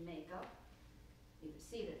Parisian makeup. You could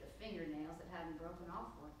see that the fingernails that hadn't broken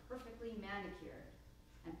off were perfectly manicured,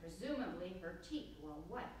 and presumably her teeth were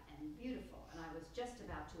white and beautiful, and I was just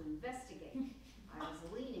about to investigate. I was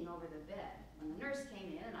leaning over the bed when the nurse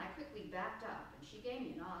came in, and I quickly backed up, and she gave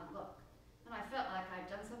me an odd look, and I felt like I'd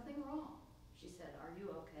done something wrong. She said, "Are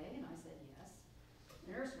you okay?" And I said, "Yes."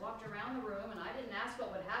 The nurse walked around the room, and I didn't ask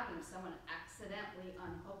what would happen if someone accidentally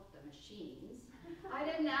unhooked the machines. I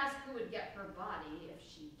didn't ask who would get her body if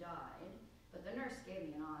she died, but the nurse gave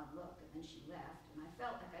me an odd look, and then she left, and I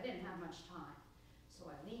felt like I didn't have much time.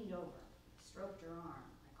 So I leaned over, stroked her arm,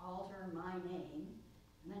 I called her my name,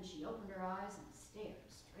 and then she opened her eyes and stared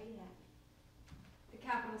straight at me. The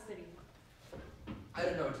capital city. I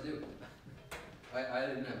didn't know what to do. I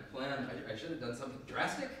didn't have a plan. I should have done something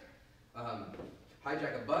drastic.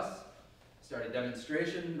 Hijack a bus, start a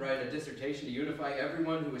demonstration, write a dissertation to unify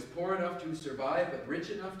everyone who is poor enough to survive but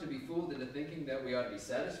rich enough to be fooled into thinking that we ought to be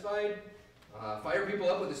satisfied. Fire people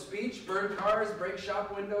up with a speech, burn cars, break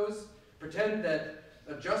shop windows, pretend that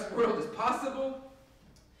a just world is possible.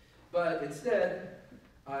 But instead,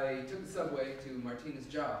 I took the subway to Martina's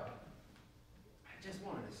job. I just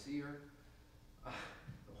wanted to see her,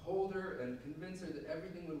 hold her, and convince her that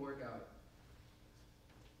everything would work out.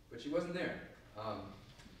 But she wasn't there.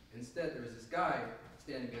 Instead, there was this guy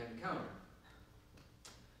standing behind the counter.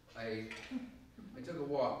 I took a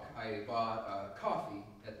walk. I bought coffee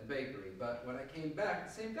at the bakery, but when I came back,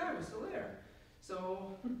 the same guy was still there.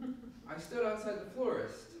 So I stood outside the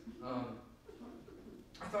florist.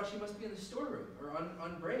 I thought she must be in the storeroom or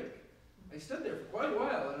on break. I stood there for quite a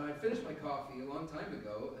while, and I finished my coffee a long time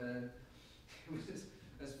ago, and it was just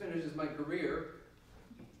as finished as my career.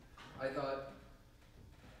 I thought,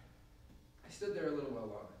 I stood there a little while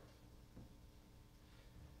longer.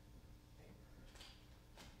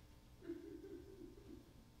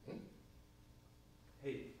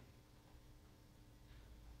 Hey,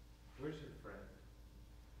 where's your friend?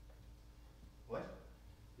 What?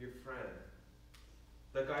 Your friend.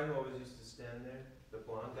 That guy who always used to stand there? The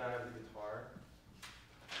blonde guy with the guitar?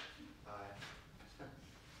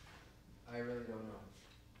 I really don't know.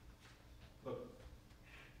 Look,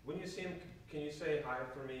 when you see him, can you say hi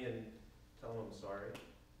for me and tell him I'm sorry?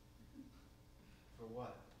 For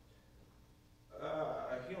what?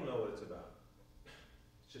 He'll know what it's about.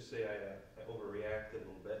 Just say I overreacted a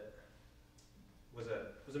little bit.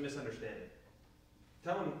 It was a misunderstanding.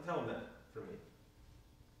 Tell him that for me.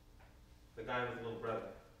 The guy with the little brother.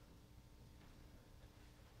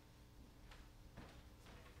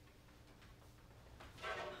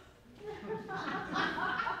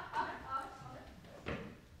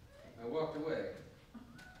 I walked away.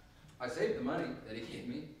 I saved the money that he gave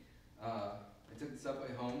me. I took the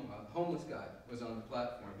subway home. a homeless guy was on the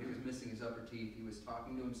platform. He was missing his upper teeth. He was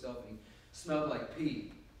talking to himself, and he smelled like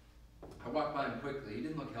pee. I walked by him quickly. He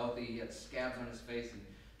didn't look healthy. He had scabs on his face and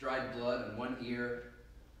dried blood on one ear.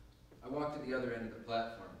 I walked to the other end of the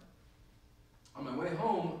platform. On my way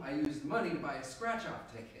home, I used the money to buy a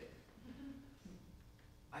scratch-off ticket.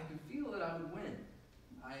 I could feel that I would win.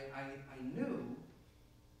 I knew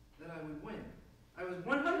that I would win. I was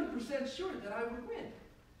 100% sure that I would win.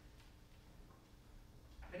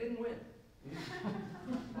 I didn't win.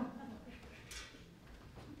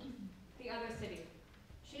 The other city.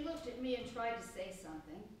 She looked at me and tried to say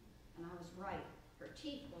something, and I was right. Her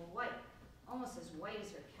teeth were white, almost as white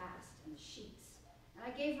as her cast and the sheets. And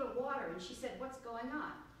I gave her water, and she said, "What's going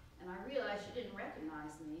on?" And I realized she didn't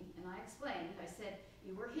recognize me, and I explained. I said,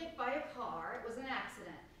 "You were hit by a car. It was an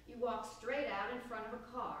accident. You walked straight out in front of a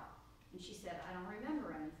car." And she said, "I don't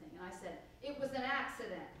remember anything." And I said, "It was an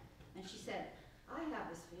accident." And she said, "I have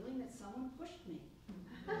this feeling that someone pushed me.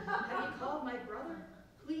 Have you called my brother?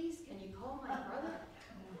 Please, can you call my brother?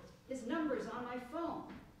 His number's on my phone.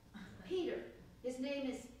 Peter. His name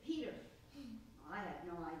is Peter." I had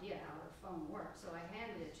no idea how her phone worked, so I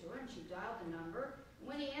handed it to her, and she dialed the number. And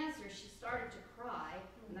when he answered, she started to cry,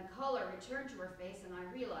 and the color returned to her face, and I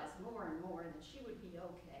realized more and more that she would be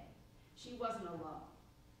okay. She wasn't alone.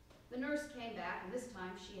 The nurse came back, and this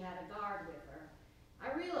time she had a guard with her.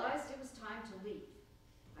 I realized it was time to leave.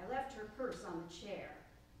 I left her purse on the chair.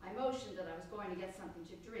 I motioned that I was going to get something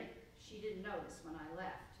to drink. She didn't notice when I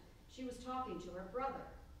left. She was talking to her brother.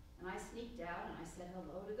 And I sneaked out and I said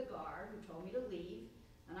hello to the guard who told me to leave.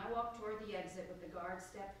 And I walked toward the exit with the guard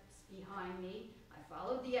steps behind me. I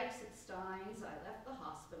followed the exit signs. I left the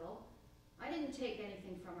hospital. I didn't take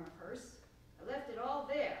anything from her purse. I left it all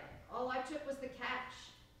there. All I took was the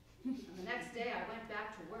cash. And the next day I went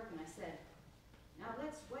back to work and I said, Now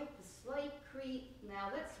let's wipe the slate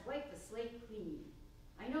clean.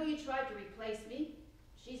 I know you tried to replace me.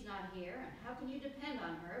 She's not here, and how can you depend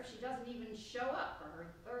on her if she doesn't even show up for her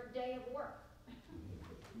third day of work?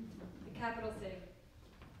 The capital city.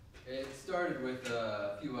 It started with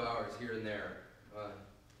a few hours here and there.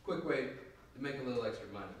 Quick way to make a little extra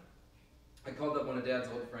money. I called up one of Dad's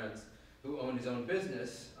old friends who owned his own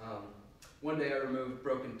business. One day I removed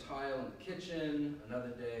broken tile in the kitchen. Another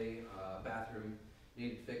day, a bathroom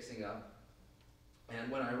needed fixing up.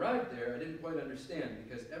 And when I arrived there, I didn't quite understand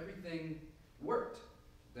because everything worked.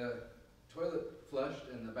 The toilet flushed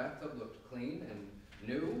and the bathtub looked clean and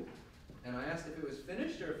new. And I asked if it was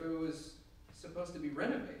finished or if it was supposed to be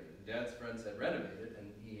renovated. And Dad's friend said renovated,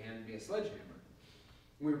 and he handed me a sledgehammer.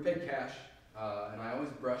 We were paid cash, and I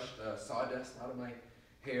always brushed sawdust out of my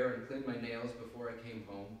hair and cleaned my nails before I came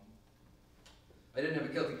home. I didn't have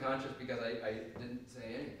a guilty conscience because I didn't say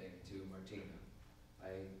anything to Martina.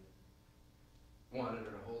 I wanted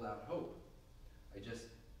her to hold out hope. I just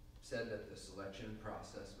said that the selection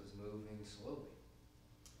process was moving slowly.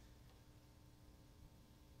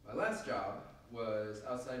 My last job was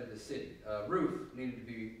outside of the city. A roof needed to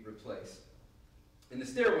be replaced. In the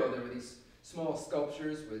stairwell there were these small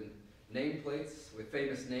sculptures with nameplates with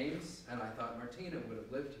famous names, and I thought Martina would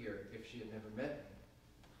have lived here if she had never met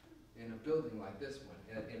me. In a building like this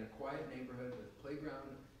one, in a quiet neighborhood with a playground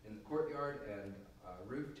in the courtyard and a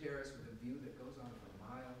roof terrace with a view that goes on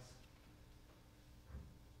for miles.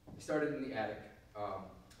 I started in the attic.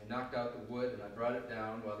 I knocked out the wood and I brought it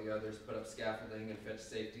down while the others put up scaffolding and fetched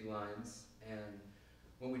safety lines. And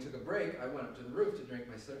when we took a break, I went up to the roof to drink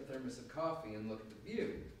my thermos of coffee and look at the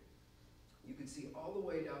view. You could see all the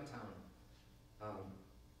way downtown.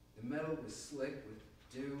 The metal was slick with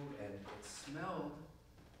dew and it smelled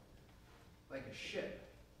like a ship.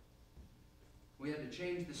 We had to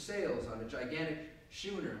change the sails on a gigantic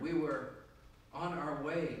schooner. We were on our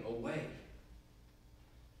way away.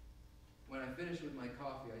 When I finished with my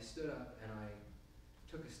coffee, I stood up and I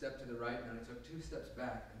took a step to the right and I took 2 steps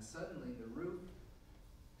back, and suddenly the roof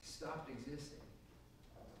stopped existing.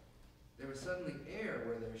 There was suddenly air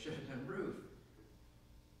where there should have been roof.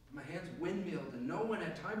 My hands windmilled and no one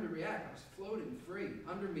had time to react. I was floating free.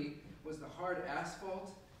 Under me was the hard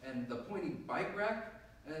asphalt and the pointy bike rack,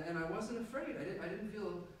 and I wasn't afraid. I didn't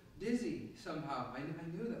feel dizzy somehow. I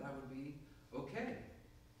knew that I would be okay.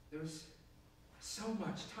 There was so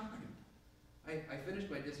much time. I finished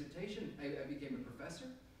my dissertation. I became a professor.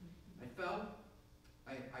 I fell.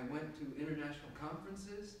 I went to international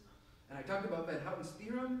conferences, and I talked about Van Houten's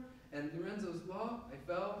theorem and Lorenzo's law.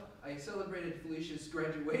 I fell. I celebrated Felicia's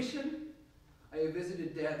graduation. I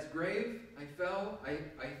visited Dad's grave. I fell.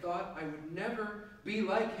 I thought I would never be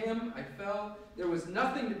like him. I fell. There was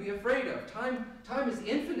nothing to be afraid of. Time is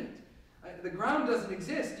infinite. The ground doesn't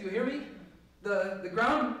exist. Do you hear me? The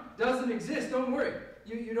ground doesn't exist, don't worry.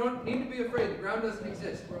 You don't need to be afraid. The ground doesn't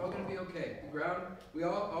exist. We're all going to be okay. The ground,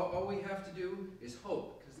 all we have to do is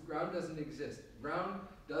hope, because the ground doesn't exist. The ground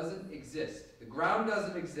doesn't exist. The ground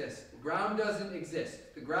doesn't exist. The ground doesn't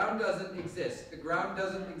exist. The ground doesn't exist. The ground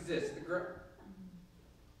doesn't exist. The ground.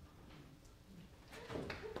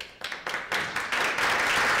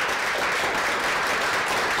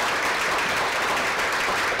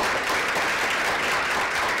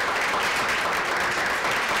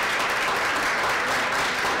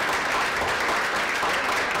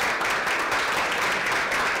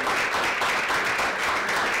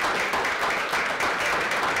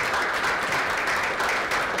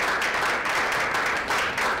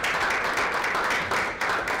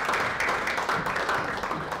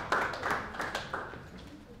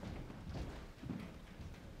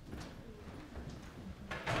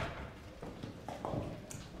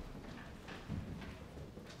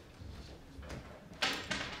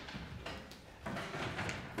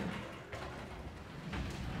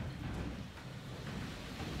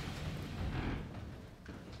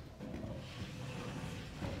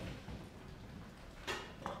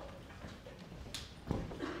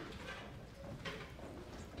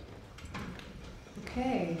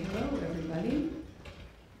 Okay, hello everybody.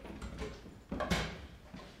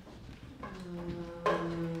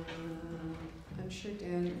 I'm sure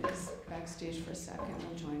Dan is backstage for a second,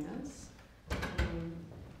 will join us. I'm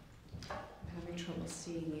having trouble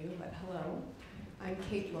seeing you, but hello. I'm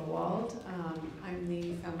Kate Lowald. I'm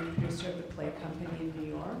the founding producer of the Play Company in New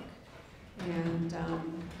York. And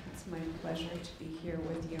it's my pleasure to be here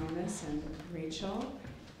with Jonas and Rachel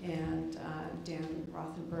and Dan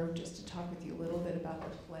Rothenberg, just to talk with you a little bit about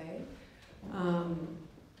the play.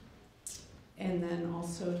 And then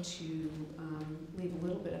also to leave a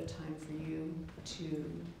little bit of time for you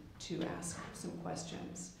to ask some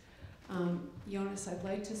questions. Jonas, I'd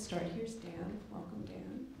like to start. Here's Dan. Welcome,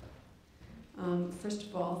 Dan. First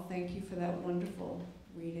of all, thank you for that wonderful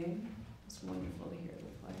reading. It's wonderful to hear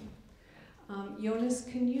the play. Jonas,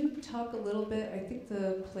 can you talk a little bit? I think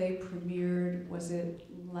the play premiered, was it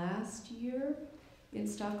last year in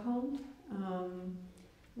Stockholm?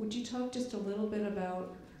 Would you talk just a little bit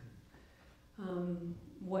about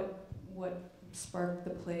what sparked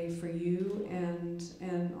the play for you,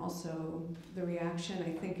 and also the reaction?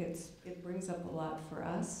 I think it brings up a lot for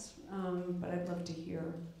us, but I'd love to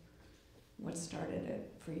hear what started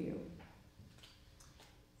it for you.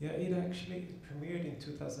 Yeah, it actually premiered in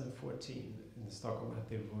 2014 in Stockholm at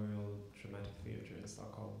the Royal Dramatic Theatre in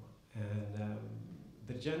Stockholm. And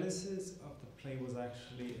the genesis of the play was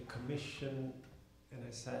actually a commission, and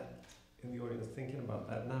I sat in the audience thinking about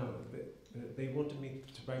that now. They wanted me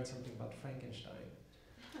to write something about Frankenstein.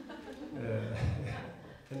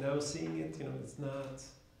 And now seeing it, you know, it's not,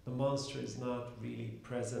 the monster is not really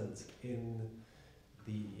present in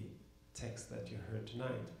the text that you heard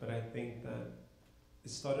tonight, but I think that it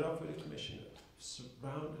started off with a commission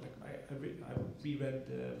I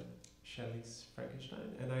reread Shelley's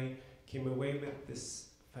Frankenstein, and I came away with this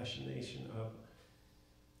fascination of,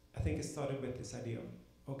 I think it started with this idea of,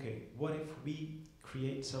 okay, what if we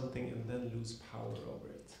create something and then lose power over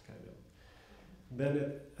it, kind of. Then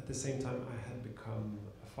at the same time I had become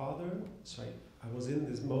a father, so I was in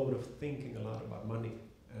this mode of thinking a lot about money,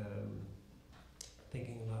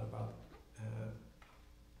 thinking a lot about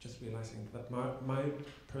just realizing that my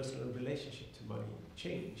personal relationship to money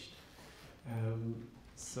changed.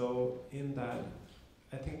 So in that,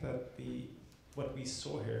 I think that what we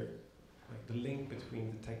saw here, like the link between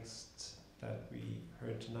the text that we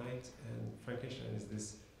heard tonight and Frankenstein, is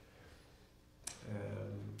this,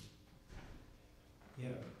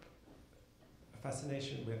 a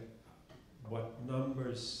fascination with what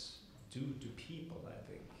numbers do to people, I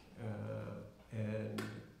think. And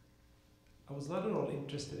I was not at all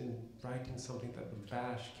interested in writing something that would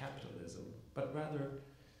bash capitalism, but rather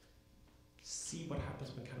see what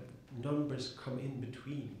happens when kind of numbers come in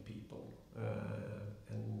between people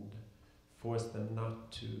and force them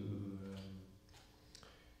not to,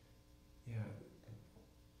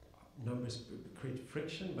 numbers create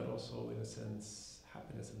friction, but also in a sense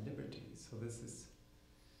happiness and liberty. So this is,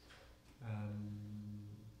 I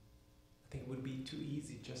think it would be too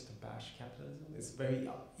easy just to bash capitalism. It's very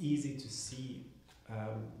easy to see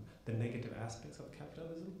the negative aspects of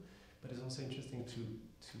capitalism, but it's also interesting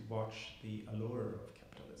to watch the allure of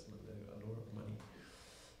capitalism and the allure of money.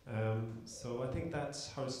 So I think that's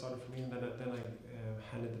how it started for me, and then I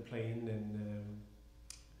handed the play in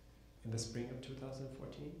the spring of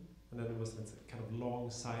 2014, and then there was this kind of long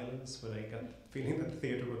silence when I got the feeling that the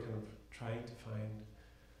theatre were kind of trying to find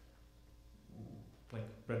like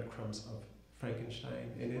breadcrumbs of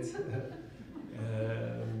Frankenstein in it.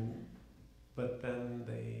 But then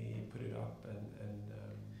they put it up and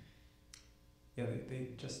yeah, they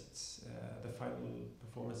just, the final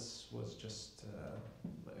performance was just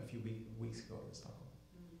a few weeks ago in Stockholm.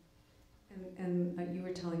 And you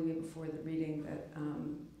were telling me before the reading that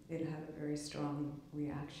it had a very strong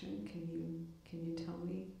reaction. Can you tell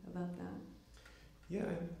me about that? Yeah,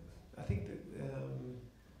 I think that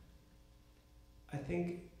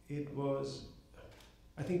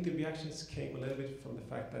I think the reactions came a little bit from the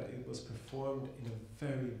fact that it was performed in a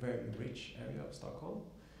very, very rich area of Stockholm.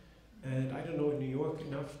 And I don't know New York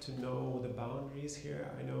enough to know the boundaries here.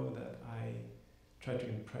 I know that I tried to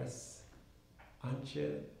impress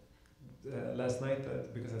Antje last night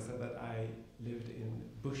because I said that I lived in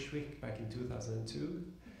Bushwick back in 2002,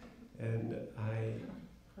 and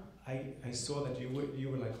I saw that you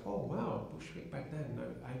were like, oh wow, Bushwick back then.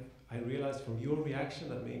 I realized from your reaction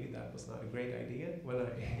that maybe that was not a great idea when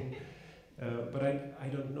but I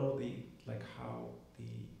don't know how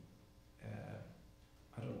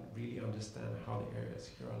I don't really understand how the areas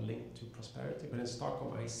here are linked to prosperity, but in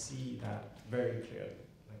Stockholm I see that very clearly,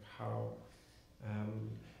 like how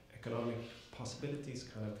economic possibilities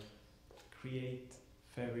kind of create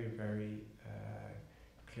very, very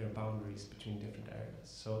clear boundaries between different areas.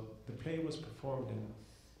 So the play was performed in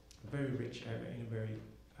a very rich area, in a very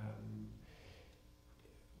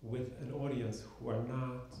with an audience who are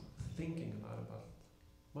not thinking a lot about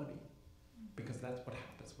money, because that's what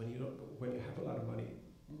happens when you have a lot of money.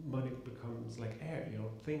 Money becomes like air. You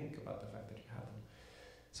don't think about the fact that you have them.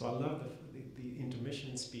 So I love the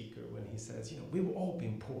intermission speaker when he says, we've all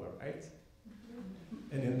been poor, right?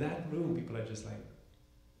 And in that room, people are just like,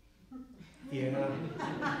 yeah,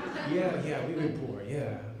 we've been poor,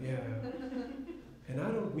 yeah. And I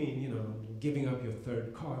don't mean, giving up your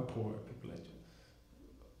third car poor. People are just,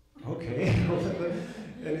 okay.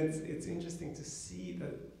 And it's interesting to see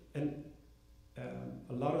that, and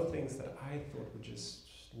a lot of things that I thought were just,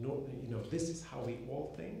 this is how we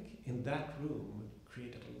all think, in that room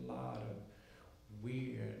created a lot of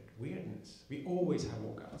weirdness. We always have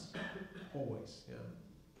walkouts, always, yeah.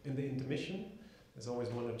 In the intermission, there's always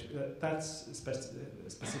one or two. That's a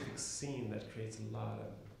specific scene that creates a lot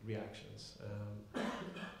of reactions.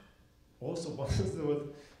 Also, once there was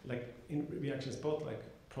in reactions, both like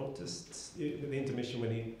protests, the intermission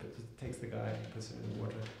when he takes the guy and puts him in the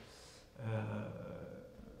water.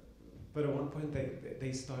 But at one point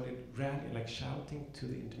they started rallying, shouting to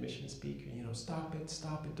the intermission speaker, stop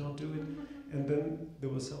it, don't do it. And then there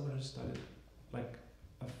was someone who started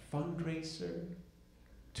a fundraiser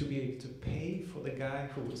to be able to pay for the guy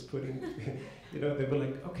who was putting, they were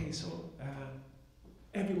like, okay, so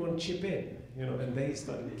everyone chip in, and they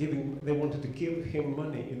started they wanted to give him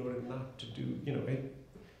money in order not to do,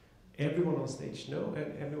 everyone on stage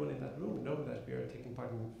and everyone in that room know that we are taking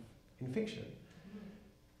part in fiction.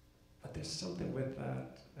 But there's something with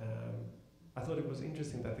that. I thought it was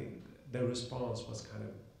interesting that their response was kind of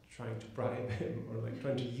trying to bribe him or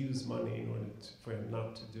trying to use money in order for him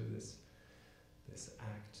not to do this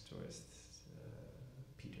act towards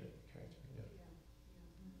Peter, the character.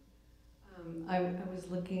 Yeah. I was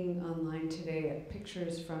looking online today at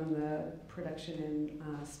pictures from the production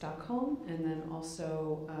in Stockholm, and then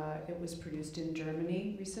also it was produced in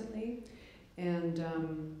Germany recently, and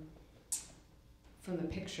from the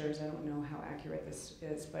pictures, I don't know how accurate this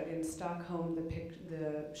is, but in Stockholm,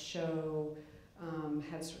 the show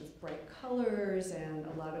had sort of bright colors and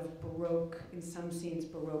a lot of Baroque, in some scenes,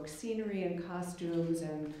 Baroque scenery and costumes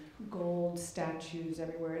and gold statues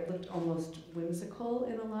everywhere. It looked almost whimsical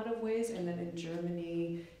in a lot of ways. And then in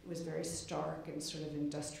Germany, it was very stark and sort of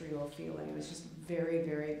industrial feeling. It was just very,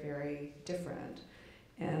 very, very different.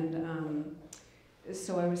 And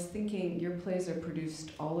so I was thinking, your plays are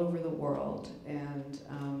produced all over the world and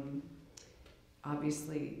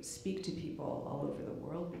obviously speak to people all over the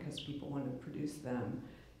world because people want to produce them.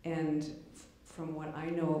 And from what I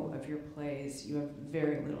know of your plays, you have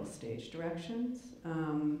very little stage directions.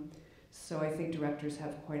 So I think directors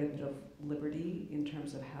have quite a bit of liberty in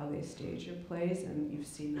terms of how they stage your plays, and you've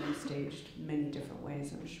seen them staged many different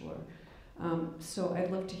ways, I'm sure. So I'd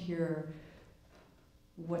love to hear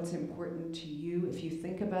what's important to you, if you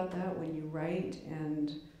think about that when you write,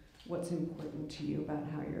 and what's important to you about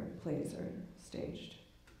how your plays are staged.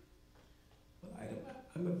 Well,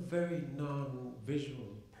 I'm a very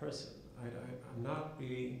non-visual person. I'm not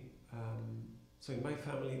really, so in my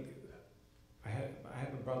family, I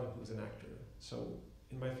have a brother who's an actor. So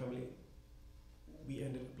in my family, we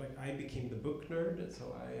ended up, I became the book nerd, and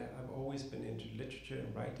so I've always been into literature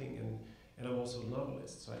and writing, and I'm also a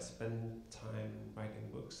novelist, so I spend time writing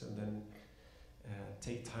books, and then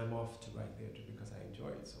take time off to write theater because I enjoy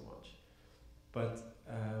it so much. But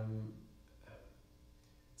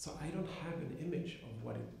so I don't have an image of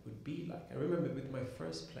what it would be like. I remember with my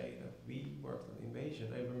first play that we worked on,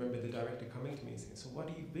 Invasion, I remember the director coming to me and saying, so what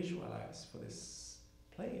do you visualize for this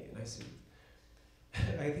play? And I said,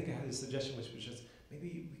 I think I had a suggestion which was just,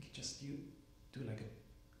 maybe we could just do like a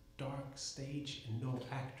dark stage and no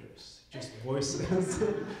actors, just voices.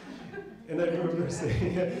 And I remember her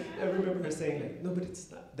saying like, no, but it's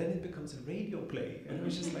not, then it becomes a radio play. And I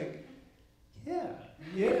was just like, yeah,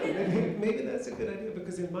 maybe that's a good idea,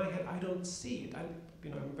 because in my head I don't see it. I'm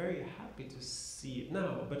very happy to see it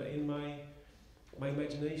now, but in my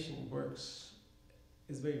imagination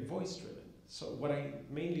is very voice driven. So what I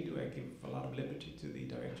mainly do, I give a lot of liberty to the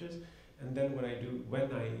directors, and then what I do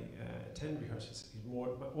when I attend rehearsals is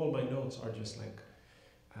all my notes are just like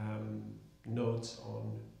notes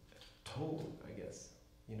on tone, I guess.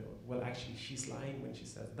 Well, actually she's lying when she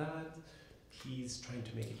says that. He's trying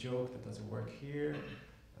to make a joke that doesn't work here.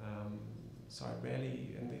 So I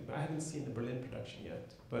rarely, I haven't seen the Berlin production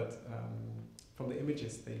yet, but from the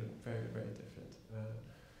images they look very, very different.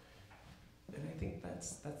 And I think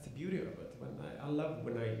that's the beauty of it. I love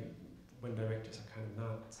when directors are kind of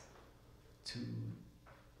not too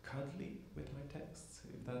cuddly with my texts,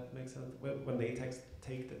 if that makes sense. When they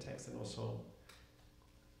take the text and also,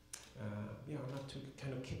 not to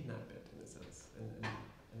kind of kidnap it in a sense.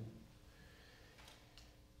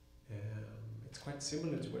 It's quite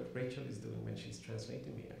similar to what Rachel is doing when she's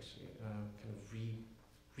translating me, actually, kind of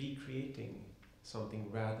recreating something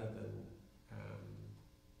rather than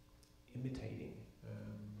imitating.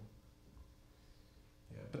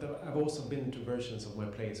 But I've also been to versions of my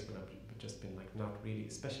plays when I've just been like not really,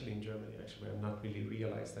 especially in Germany actually, where I've not really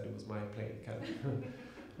realized that it was my play, kind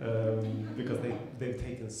of, because they've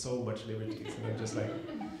taken so much liberties, and I'm just like,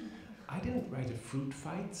 I didn't write a fruit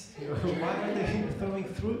fight. Why are they throwing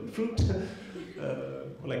fruit?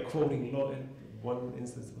 Or like quoting law. In one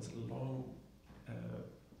instance, it was a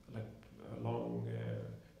long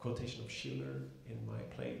quotation of Schiller in my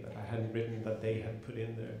play that I hadn't written, that they had put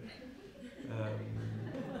in there.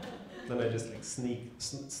 Then I just like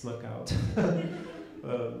snuck out.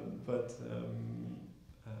 But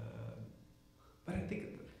I think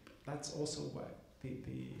that's also why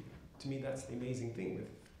to me that's the amazing thing with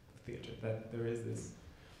theater, that there is this,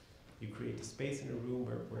 you create a space in a room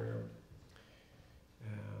where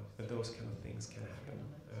those kind of things can happen.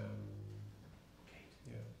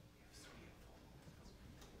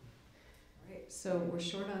 Right, so we're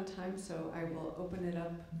short on time, so I will open it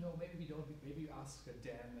up. No, maybe we don't. Maybe ask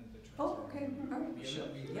Dan and the translator. Oh, okay. Sure.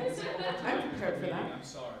 Yes, I'm prepared for that. I'm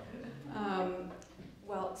sorry.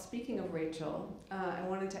 Well, speaking of Rachel, I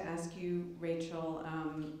wanted to ask you, Rachel,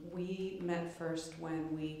 we met first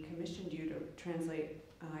when we commissioned you to translate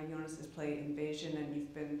Jonas's play Invasion, and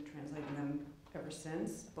you've been translating them ever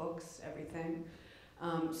since, books, everything.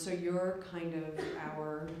 So you're kind of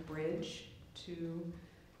our bridge to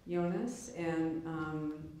Jonas, and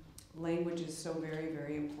language is so very,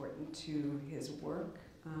 very important to his work.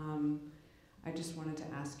 I just wanted to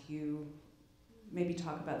ask you, maybe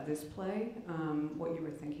talk about this play, what you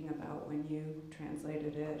were thinking about when you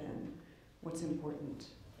translated it, and what's important.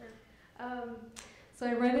 Sure. So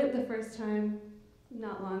I read it the first time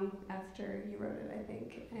not long after you wrote it, I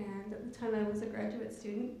think, and at the time I was a graduate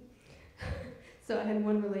student, so I had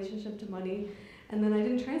one relationship to money, and then I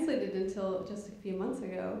didn't translate it until just a few months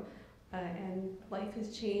ago, and life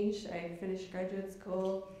has changed. I finished graduate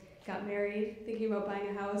school, got married, thinking about buying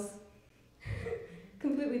a house.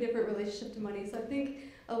 Completely different relationship to money. So I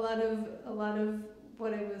think a lot of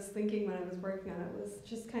what I was thinking when I was working on it was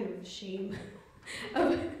just kind of shame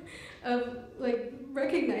of like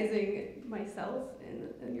recognizing myself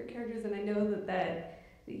and your characters. And I know that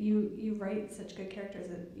you write such good characters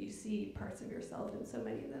that you see parts of yourself in so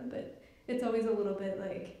many of them, but it's always a little bit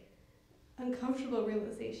like uncomfortable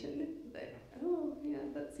realization that, oh yeah,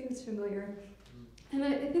 that seems familiar. And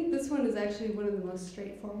I think this one is actually one of the most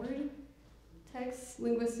straightforward texts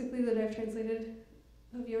linguistically that I've translated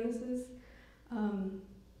of Jonas's.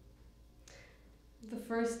 The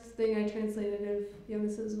first thing I translated of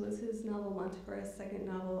Jonas's was his novel Montefiore's second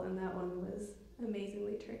novel, and that one was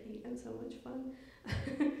amazingly tricky and so much fun.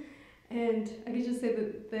 And I could just say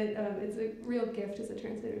that it's a real gift as a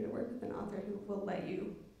translator to work with an author who will let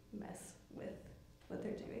you mess with what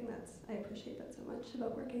they're doing. I appreciate that so much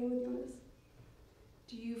about working with Jonas.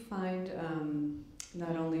 Do you find,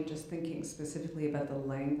 not only just thinking specifically about the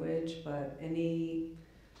language, but any,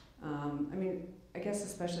 I guess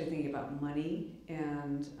especially thinking about money,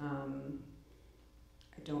 and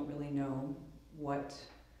I don't really know what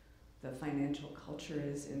the financial culture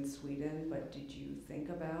is in Sweden, but did you think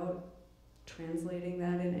about translating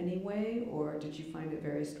that in any way, or did you find it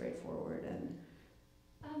very straightforward and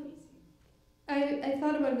I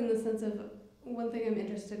thought about it in the sense of one thing I'm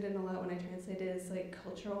interested in a lot when I translate is like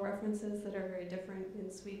cultural references that are very different in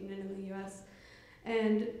Sweden and in the US.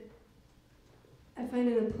 And I find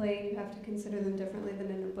in a play you have to consider them differently than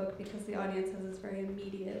in a book because the audience has this very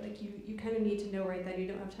immediate, like you kind of need to know right then. You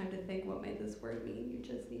don't have time to think what might this word mean. You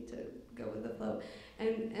just need to go with the flow.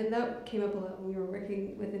 And that came up a lot when we were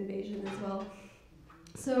working with Invasion as well.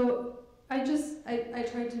 So I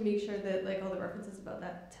tried to make sure that like all the references about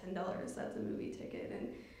that $10, that's a movie ticket,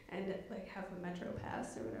 and like have a Metro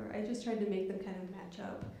pass or whatever. I just tried to make them kind of match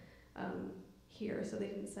up here so they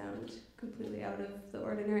didn't sound completely out of the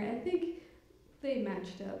ordinary. I think they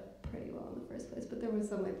matched up pretty well in the first place, but there was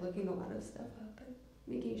some like looking a lot of stuff up and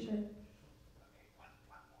making sure.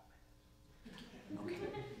 Okay,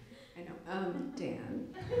 I know.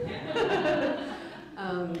 Dan.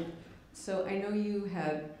 So I know you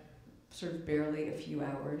had sort of barely a few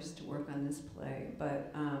hours to work on this play,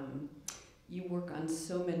 but you work on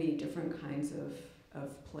so many different kinds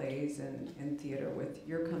of plays and theater with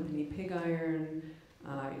your company, Pig Iron.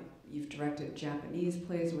 You've directed Japanese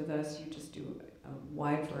plays with us. You just do a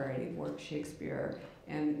wide variety of work, Shakespeare.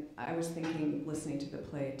 And I was thinking, listening to the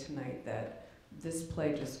play tonight, that this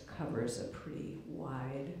play just covers a pretty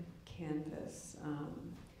wide canvas.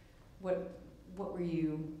 What were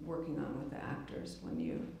you working on with the actors when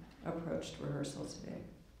you approached rehearsal today?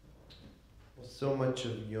 Well, so much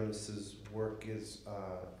of Jonas's work is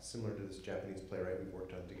similar to this Japanese playwright we've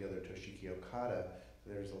worked on together, Toshiki Okada.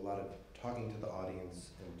 There's a lot of talking to the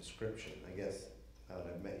audience and description. I guess now that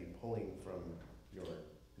I've met you, pulling from your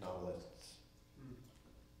novelist's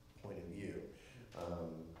point of view.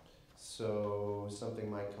 So something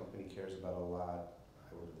my company cares about a lot,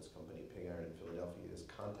 I work with this company, Pig Iron in Philadelphia, is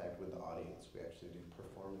contact with the audience. We actually do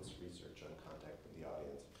performance research on contact with the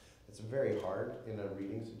audience. It's very hard in a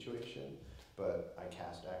reading situation, but I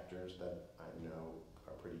cast actors that I know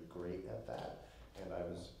are pretty great at that, and I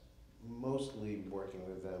was mostly working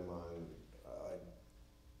with them on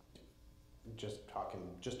just talking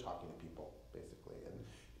to people, basically,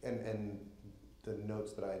 and the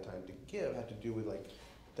notes that I had time to give had to do with like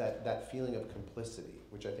that feeling of complicity,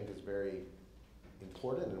 which I think is very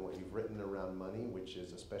important in what you've written around money, which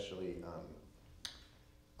is especially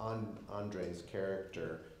Andre's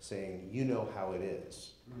character saying, you know how it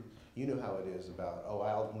is. You know how it is about, oh,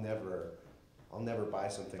 I'll never buy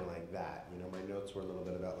something like that. You know, my notes were a little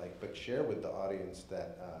bit about like, but share with the audience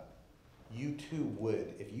that you too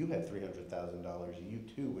would, if you had $300,000, you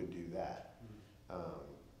too would do that.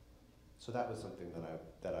 So that was something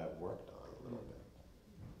that I worked on a little bit.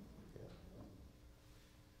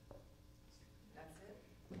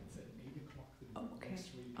 It's at 8 o'clock Okay,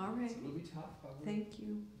 next week. all right. It's a little bit tough, but Thank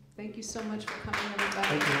you. Thank you so much for coming,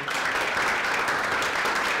 everybody. Thank you.